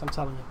my gosh, I'm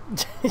telling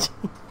you.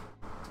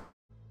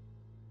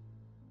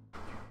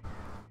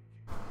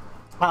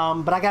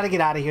 But I gotta get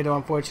out of here though,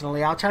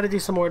 unfortunately. I'll try to do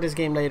some more of this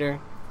game later.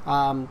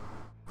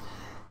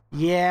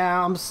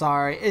 Yeah, I'm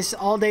sorry. It's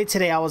all day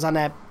today. I was on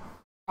that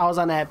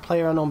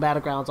PlayerUnknown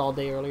Battlegrounds all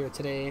day earlier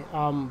today.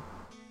 Right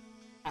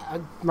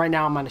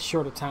now I'm on a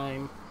shorter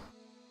time.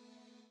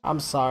 I'm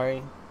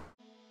sorry.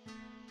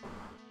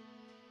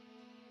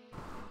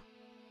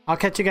 I'll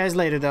catch you guys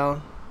later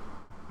though.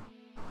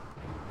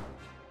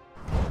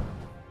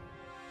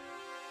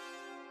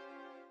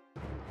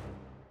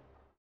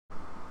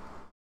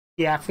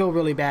 Yeah, I feel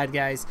really bad,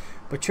 guys.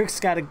 But Tricks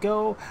gotta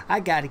go. I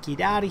gotta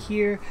get out of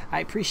here. I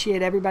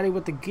appreciate everybody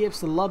with the gifts,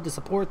 the love, the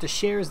support, the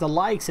shares, the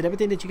likes, and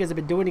everything that you guys have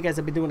been doing. You guys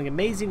have been doing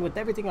amazing with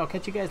everything. I'll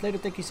catch you guys later.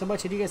 Thank you so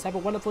much, and you guys have a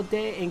wonderful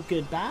day, and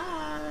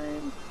goodbye.